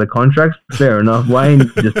out the other contracts." Fair enough,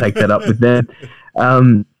 Wayne. Just take that up with them.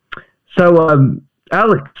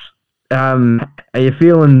 Alex, are you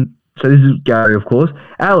feeling... So this is Gary, of course.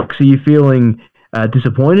 Alex, are you feeling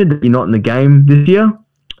disappointed that you're not in the game this year?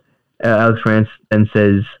 Alex Rance then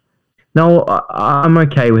says, "No, I'm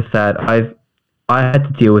okay with that. I had to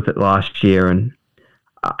deal with it last year, and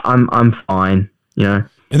I'm fine, you know."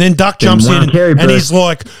 And then Duck jumps in and he's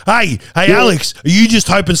like, hey, Alex, are you just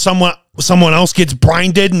hoping someone else gets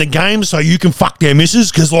brain dead in the game so you can fuck their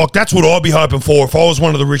missus? Because, like, that's what I'd be hoping for. If I was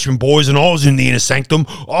one of the Richmond boys and I was in the inner sanctum,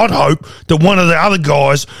 I'd hope that one of the other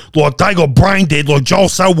guys, like, they got brain dead, like Joel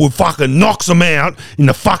Selwood fucking knocks them out in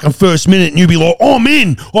the fucking first minute, and you'd be like, "I'm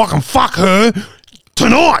in. I can fuck her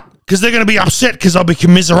tonight." Because they're going to be upset because I'll be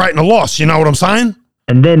commiserating a loss. You know what I'm saying?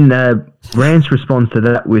 And then Rance responds to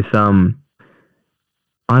that with, "I'm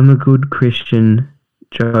a good Christian,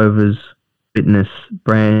 Jehovah's Witness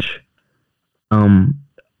branch. I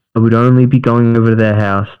would only be going over to their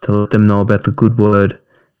house to let them know about the good word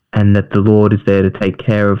and that the Lord is there to take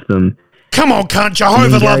care of them." Come on, cunt,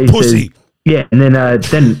 Jehovah love pussy. Says, yeah, and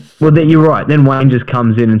then you're right. Then Wayne just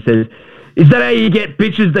comes in and says, "Is that how you get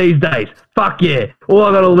bitches these days? Fuck yeah. All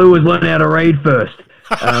I got to do is learn how to read first."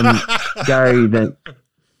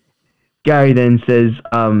 Gary then says,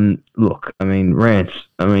 "Look, I mean, Rance,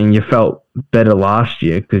 I mean, you felt better last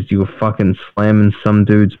year because you were fucking slamming some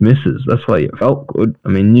dude's misses. That's why you felt good. I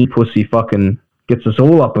mean, new pussy fucking gets us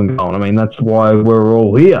all up and going. I mean, that's why we're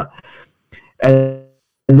all here." And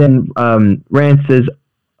then Rance says,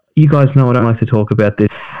 "You guys know I don't like to talk about this."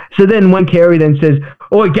 So then Wayne Carey then says,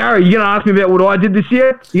 "Oh, Gary, you going to ask me about what I did this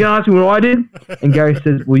year? You going to ask me what I did?" And Gary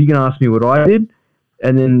says, "Well, you going to ask me what I did?"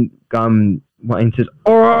 And then Wayne says,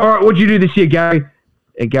 all right, what'd you do this year, Gary?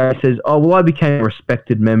 And Gary says, "Oh, well, I became a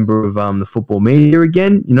respected member of the football media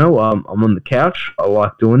again. You know, I'm on the couch. I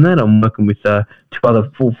like doing that. I'm working with 2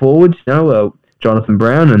 other full forwards, you know, Jonathan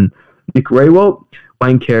Brown and Nick Rewalt."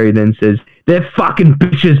 Wayne Carey then says, "They're fucking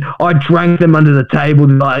bitches. I drank them under the table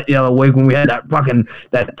the other week when we had that fucking,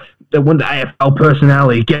 that when the AFL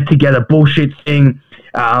personality get together bullshit thing.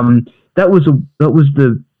 That was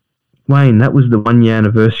the 1 year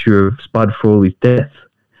anniversary of Spud Frawley's death."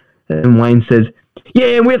 And Wayne says,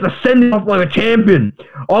 "Yeah, and we have to send him off like a champion.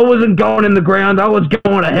 I wasn't going in the ground. I was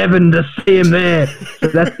going to heaven to see him there." So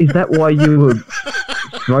is that why you were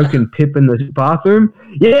smoking pip in the bathroom?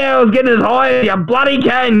 "Yeah, I was getting as high as you bloody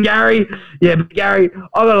can, Gary." Yeah, but Gary,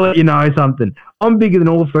 I got to let you know something. I'm bigger than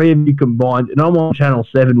all 3 of you combined, and I'm on Channel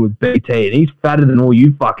 7 with BT, and he's fatter than all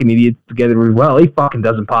you fucking idiots together as well. He fucking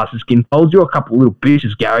doesn't pass the skin folds. You're a couple of little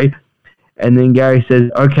bitches, Gary. And then Gary says,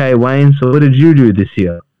 "Okay, Wayne, so what did you do this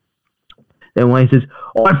year?" Then Wayne says,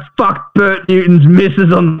 "I fucked Bert Newton's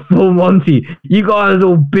missus on the full Monty. You guys are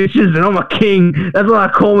all bitches, and I'm a king. That's why I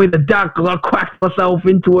call me the Duck, because I quacked myself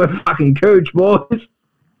into her fucking cooch, boys."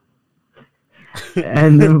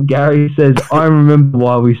 And then Gary says, "I remember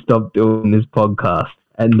why we stopped doing this podcast."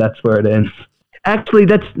 And that's where it ends. Actually,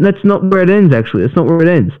 that's not where it ends, actually. That's not where it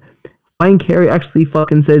ends. Wayne Carey actually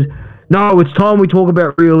fucking says, "No, it's time we talk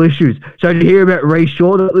about real issues. So did you hear about Reece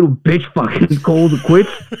Shaw? That little bitch fucking called it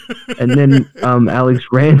quits." And then Alex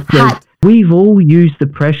Rance says, "We've all used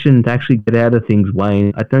depression to actually get out of things,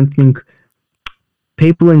 Wayne. I don't think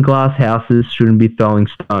people in glass houses shouldn't be throwing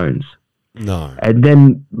stones." No. And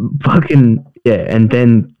then and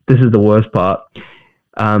then this is the worst part.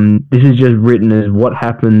 This is just written as what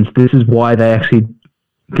happens. This is why they actually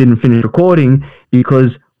didn't finish recording,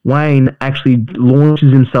 because Wayne actually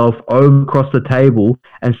launches himself over across the table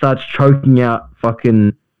and starts choking out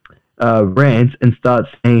fucking Rance and starts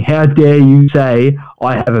saying, "How dare you say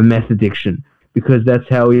I have a meth addiction?" because that's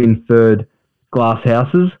how he inferred glass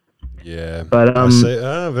houses. Yeah. But I see.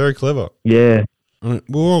 Very clever. Yeah. We're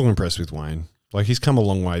all impressed with Wayne. Like, he's come a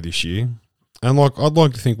long way this year. And, like, I'd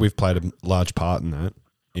like to think we've played a large part in that,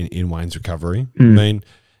 in Wayne's recovery. I mean,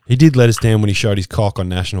 he did let us down when he showed his cock on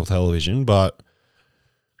national television, but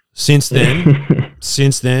since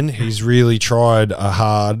then, he's really tried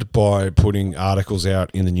hard by putting articles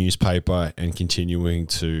out in the newspaper and continuing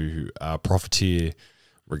to profiteer,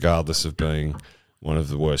 regardless of being one of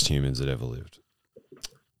the worst humans that ever lived.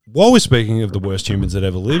 While we're speaking of the worst humans that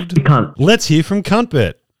ever lived, let's hear from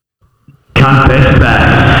Cuntbet. Cuntbet's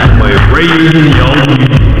back. We're reusing the old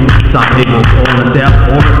music. Some people call us out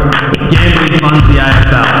for it, but gambling funds the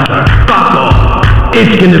AFL, so fuck off.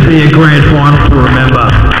 It's going to be a grand final to remember,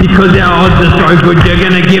 because our odds are so good you're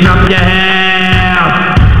going to give up your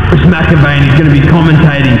house. Bruce McAvaney is going to be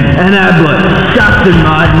commentating, and Ablett, Justin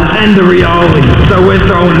Martin, and the Rioli. So we're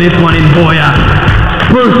throwing this one in for ya.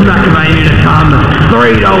 Bruce McAvaney to come,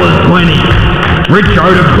 $3.20. Richo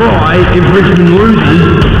to cry if Richmond loses,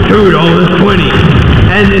 $2.20.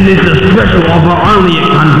 And then there's a special offer only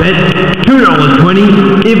at Cuntbet,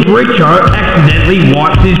 $2.20 if Richo accidentally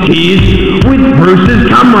wipes his tears with Bruce's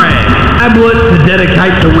cum rag. Ablett to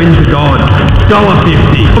dedicate the win to God,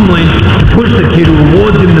 $1.50. Tom Lynch to push the kid who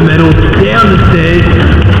awards him the medal down the stairs,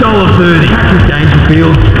 $1.30. Patrick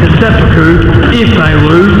Dangerfield to Seppuku if they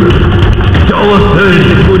lose,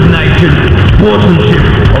 $1.30. Good-natured sportsmanship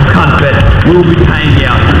of Cuntbet will be paying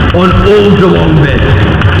out on all Geelong bets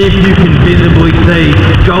if you can visibly see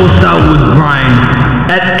Joel Selwood's brain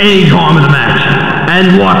at any time of the match.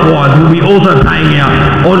 And likewise, we'll be also paying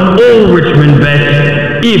out on all Richmond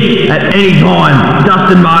bets if at any time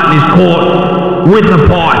Dustin Martin is caught with a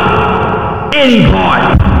pipe. Any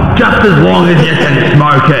pipe, just as long as you can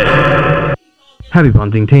smoke it. Happy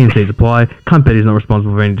punting, T&Cs apply. Cuntbet is not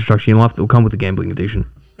responsible for any destruction in life that will come with a gambling addiction.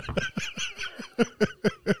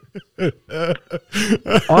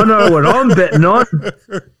 I know what I'm betting on.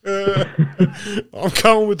 I'm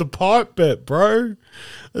going with the pipe bet, bro.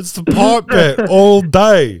 It's the pipe bet all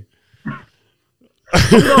day.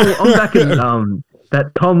 I'm backing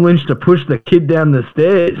that Tom Lynch to push the kid down the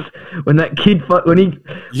stairs when that kid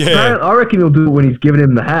I reckon he'll do it when he's giving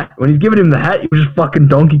him the hat. When he's giving him the hat, he'll just fucking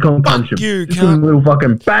Donkey Kong punch him. Just a little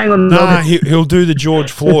fucking bang on the Nah, he'll do the George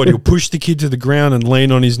Floyd. He'll push the kid to the ground and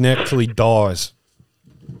lean on his neck till he dies.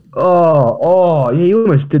 Yeah, he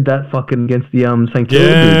almost did that fucking against the St.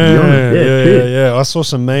 Kilda dude. Yeah. I saw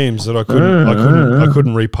some memes that I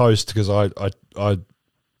couldn't repost because I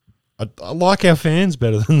like our fans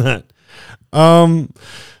better than that.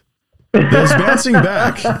 There's bouncing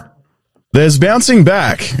back. There's bouncing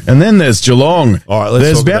back, and then there's Geelong. All right,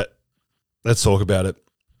 let's talk about it.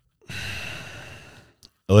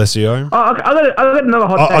 Alessio. I got another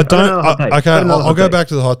hot take. I'll go back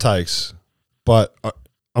to the hot takes, but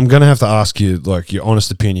I'm gonna have to ask you like your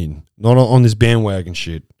honest opinion, not on this bandwagon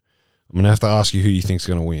shit. I'm gonna have to ask you who you think's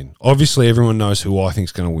gonna win. Obviously, everyone knows who I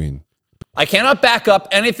think's gonna win. I cannot back up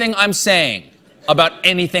anything I'm saying about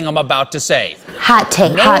anything I'm about to say. Hot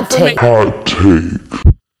take, hot take. Hot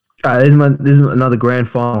take. All right, this is another grand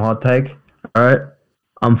final hot take. All right,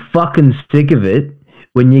 I'm fucking sick of it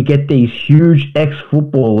when you get these huge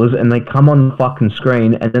ex-footballers and they come on the fucking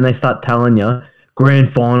screen and then they start telling you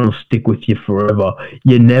grand finals stick with you forever.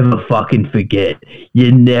 You never fucking forget.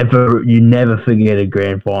 You never forget a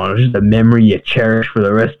grand final. It's just a memory you cherish for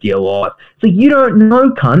the rest of your life. It's like, you don't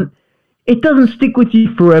know, cunt. It doesn't stick with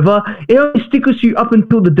you forever. It only sticks with you up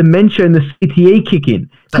until the dementia and the CTE kick in.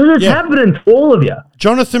 Because it's happening to all of you.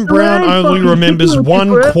 Jonathan Brown only remembers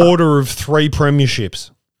 1/4 of 3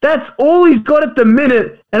 premierships. That's all he's got at the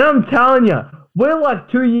minute. And I'm telling you, we're like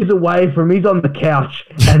 2 years away from he's on the couch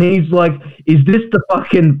and he's like, is this the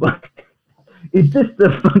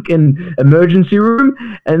fucking emergency room?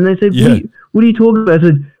 And they said, what are you talking about? I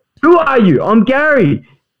said, who are you? I'm Gary.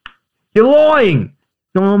 You're lying.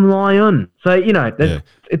 No, I'm lying. So, it's going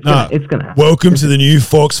to happen. Welcome to the new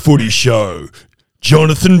Fox Footy show.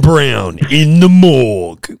 Jonathan Brown in the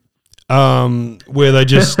morgue. Where they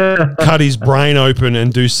just cut his brain open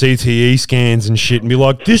and do CTE scans and shit and be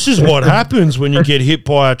like, this is what happens when you get hit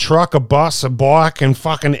by a truck, a bus, a bike, and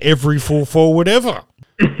fucking every 4x4 whatever.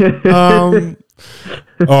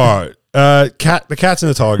 All right. The Cats and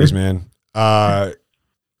the Tigers, man. I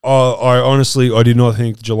honestly did not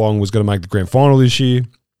think Geelong was going to make the grand final this year.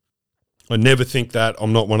 I never think that.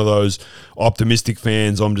 I'm not one of those optimistic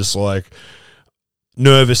fans. I'm just like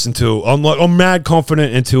nervous until I'm mad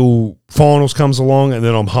confident until finals comes along, and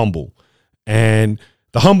then I'm humble. And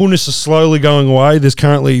The humbleness is slowly going away. There's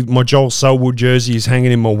currently my Joel Selwood jersey is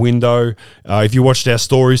hanging in my window. If you watched our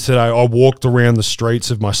stories today, I walked around the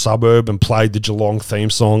streets of my suburb and played the Geelong theme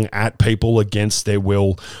song at people against their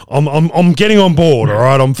will. I'm getting on board, all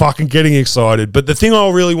right? I'm fucking getting excited. But the thing I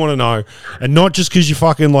really want to know, and not just because you're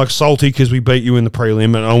fucking like salty because we beat you in the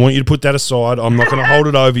prelim, and I want you to put that aside. I'm not going to hold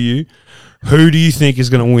it over you. Who do you think is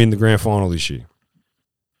going to win the grand final this year?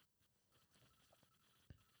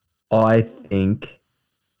 I think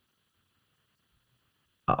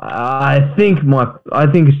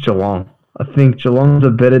it's Geelong. I think Geelong's a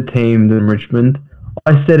better team than Richmond.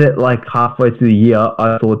 I said it like halfway through the year.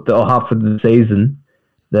 I thought that, or half of the season,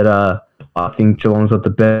 that I think Geelong's got the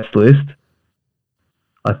best list.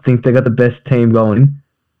 I think they got the best team going.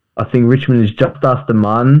 I think Richmond is just after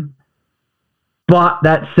Martin. But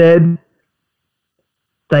that said,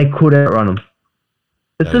 they could outrun them.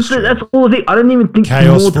 That's all of it. I don't even think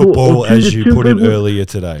chaos football, as you put it earlier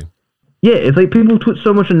today. Yeah, it's like people put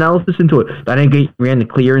so much analysis into it. They don't get around the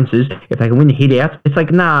clearances. If they can win the hit outs, it's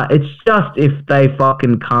like, nah, it's just if they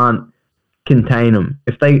fucking can't contain them.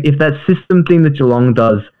 If that system thing that Geelong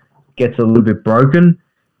does gets a little bit broken,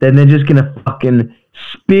 then they're just going to fucking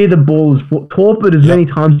spear the ball, torp it as many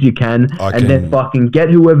times as you can, and then fucking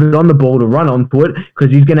get whoever's on the ball to run onto it,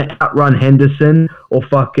 because he's going to outrun Henderson or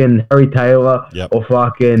fucking Harry Taylor or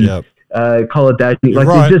fucking... Coladagny, like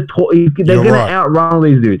right. They're going to outrun all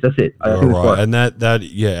these dudes. That's it. I think right. And that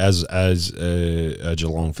as a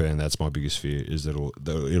Geelong fan, that's my biggest fear, is that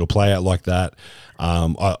it'll play out like that.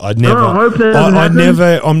 I'm not one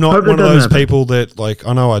of those people that, like,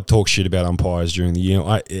 I know I talk shit about umpires during the year.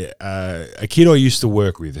 A kid I used to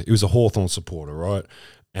work with, he was a Hawthorn supporter, right?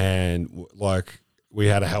 And like we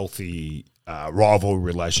had a healthy rivalry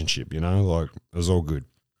relationship, you know, like it was all good.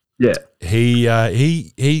 Yeah. He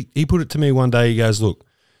put it to me one day. He goes, look,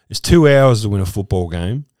 it's 2 hours to win a football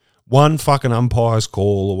game. One fucking umpire's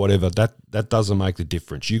call or whatever, that doesn't make the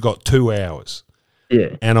difference. You got 2 hours.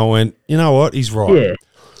 Yeah. And I went, you know what? He's right. Yeah.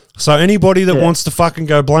 So anybody that wants to fucking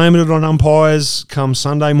go blaming it on umpires come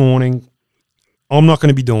Sunday morning, I'm not going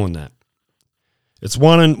to be doing that. It's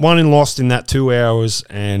won and lost in that 2 hours,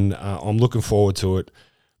 and I'm looking forward to it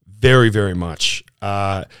very, very much.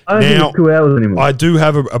 I don't think it's 2 hours anymore. I do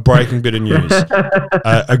have a breaking bit of news.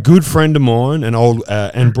 A good friend of mine, an old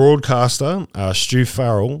and broadcaster, Stu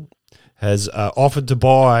Farrell, has offered to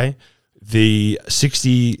buy the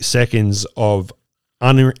 60 seconds of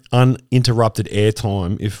uninterrupted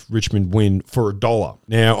airtime if Richmond win for $1.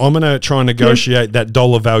 Now, I'm going to try and negotiate that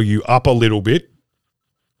dollar value up a little bit,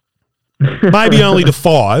 maybe only to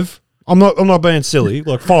 $5. I'm not being silly,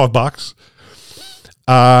 like $5.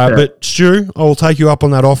 But Stu, I will take you up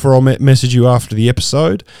on that offer. I'll message you after the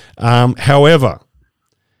episode. However,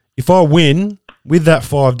 if I win with that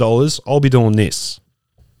 $5, I'll be doing this.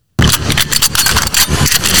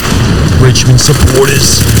 Richmond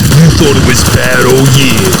supporters, you thought it was bad all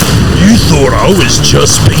year. You thought I was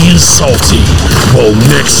just being salty. Well,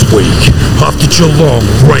 next week, after Geelong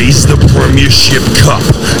raise the Premiership Cup,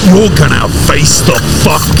 you're gonna face the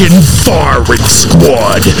fucking firing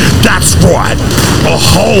squad. That's right, a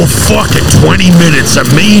whole fucking 20 minutes of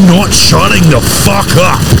me not shutting the fuck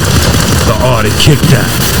up. The Art to Kick That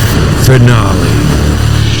finale.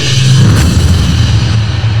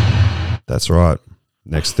 That's right.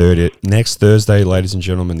 Next Thursday, ladies and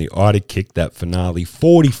gentlemen, the I Did Kick That finale.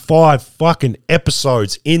 45 fucking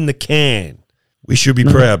episodes in the can. We should be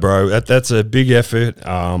proud, bro. That's a big effort.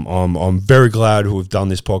 I'm very glad to have done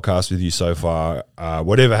this podcast with you so far.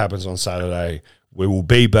 Whatever happens on Saturday, we will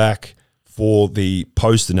be back for the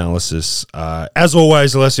post analysis. As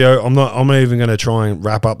always, Alessio, I'm not even going to try and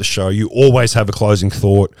wrap up the show. You always have a closing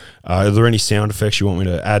thought. Are there any sound effects you want me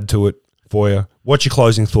to add to it for you? What's your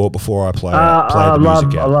closing thought before I play the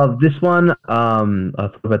music out? I love this one. I've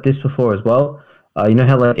thought about this before as well. You know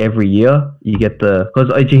how like every year you get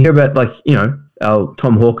because did you hear about like, you know,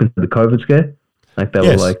 Tom Hawkins the COVID scare? Like they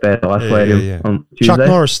were like they had to isolate him on Tuesday. Chuck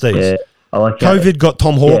Norris, Steve. Yeah, I like COVID got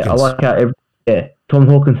Tom Hawkins. Yeah, I like how Tom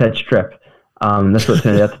Hawkins had strep. That's what it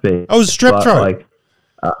turned out to be. Oh, it was strep throat. Like,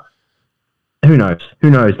 who knows? Who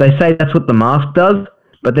knows? They say that's what the mask does.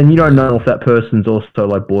 But then you don't know if that person's also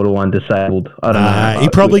like borderline disabled. I don't know. He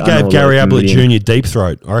probably gave Gary Ablett Jr. deep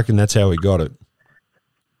throat. I reckon that's how he got it.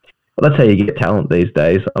 Well, that's how you get talent these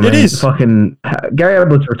days. I mean, it is. Fucking Gary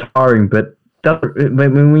Ablett's retiring, but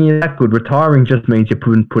when you're that good, retiring just means you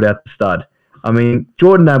put out the stud. I mean,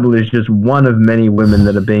 Jordan Ablett is just one of many women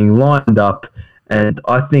that are being lined up. And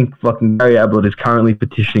I think fucking Gary Ablett is currently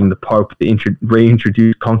petitioning the Pope to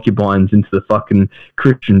reintroduce concubines into the fucking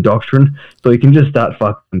Christian doctrine, so he can just start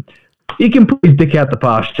fucking he can put his dick out the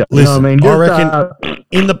pasture. Listen, you know what I mean? I reckon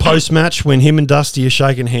in the post-match when him and Dusty are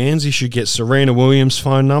shaking hands, he should get Serena Williams'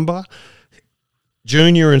 phone number.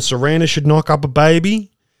 Junior and Serena should knock up a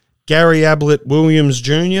baby. Gary Ablett Williams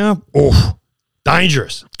Jr. Oh,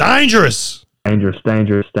 dangerous. Dangerous.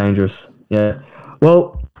 Yeah.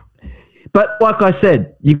 Well, but like I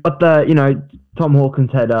said, you got the, you know, Tom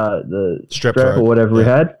Hawkins had the strep or whatever he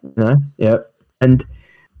had. You know? Yeah. And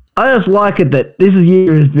I just like it that this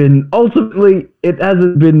year has been, ultimately, it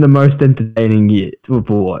hasn't been the most entertaining year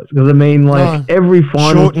football-wise. Because, I mean, like, every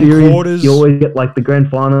final series, quarters. you always get, like, the grand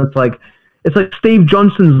final. It's like Steve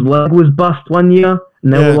Johnson's leg was bust one year.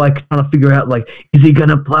 And they were, like, trying to figure out, like, is he going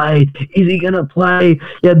to play? Is he going to play?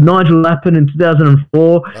 You had Nigel Lappin in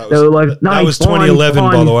 2004. They were like, no, that was fine, 2011,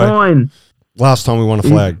 fine, by the way. fine. Last time we won a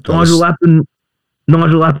flag. Nigel Lappin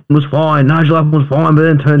was fine. But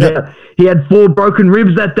then it turned out he had 4 broken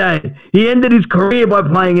ribs that day. He ended his career by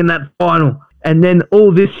playing in that final. And then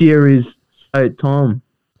all this year is, hey, Tom,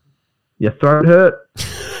 your throat hurt?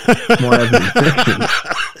 Might have an infection.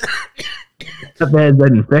 That bad,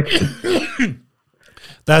 that infection.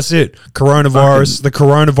 That's it. Coronavirus. The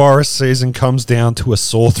coronavirus season comes down to a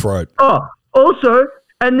sore throat. Oh, also,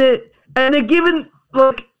 and they're given,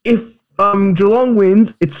 like, if Geelong wins,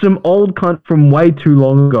 it's some old cunt from way too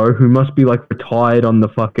long ago who must be, like, retired on the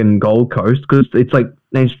fucking Gold Coast, because it's, like,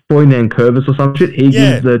 named Troy Nankervis or some shit. He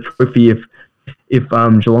gives the trophy if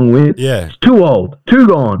Geelong wins. Yeah. It's too old. Too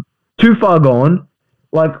gone. Too far gone.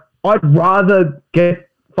 Like, I'd rather get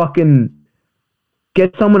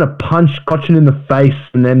someone to punch Cochin in the face,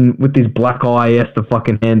 and then with his black eye, he has to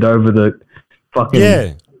fucking hand over the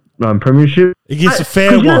fucking premiership. He gets a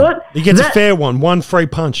fair one. He gets a fair one. One free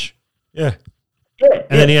punch. Yeah. And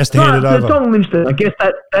then he has to hand it over. Tom Lynch, I guess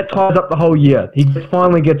that ties up the whole year. He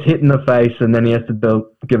finally gets hit in the face, and then he has to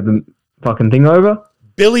give the fucking thing over.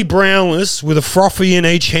 Billy Brownless with a frothy in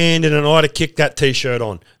each hand and an eye to kick that T-shirt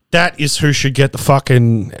on. That is who should get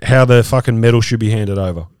how the fucking medal should be handed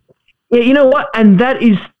over. Yeah, you know what? And that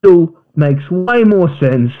still makes way more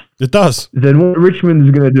sense. It does. Than what Richmond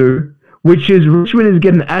is going to do, which is Richmond is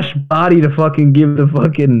getting Ash Barty to fucking give the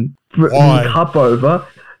fucking cup over.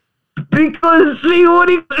 Because she wore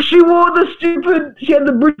the stupid, she had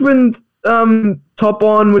the Richmond top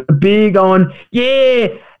on with the beer going, yeah,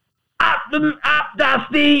 up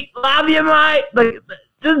Dusty, love you, mate. Like,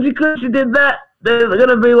 just because she did that, they're going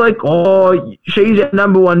to be like, oh, she's our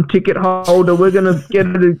number 1 ticket holder. We're going to get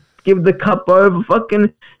her to give the cup over.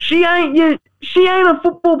 Fucking, she ain't a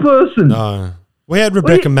football person. No. We had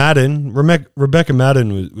Rebecca Madden. Rebecca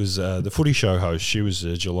Madden was the Footy Show host. She was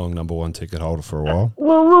a Geelong number 1 ticket holder for a while.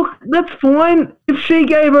 Well, look, that's fine. If she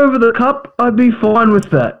gave over the cup, I'd be fine with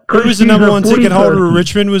that. Who was the number 1 ticket holder of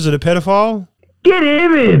Richmond? Was it a pedophile? Get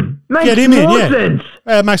him in. Makes more sense.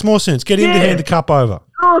 Yeah, it makes more sense. Get him to hand the cup over.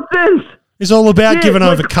 More sense. It's all about giving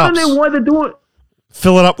over cups. I don't know why they're doing it.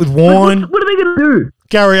 Fill it up with wine. What are they going to do?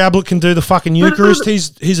 Gary Ablett can do the fucking Eucharist.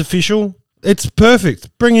 He's official. It's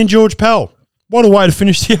perfect. Bring in George Pell. What a way to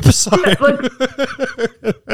finish the episode.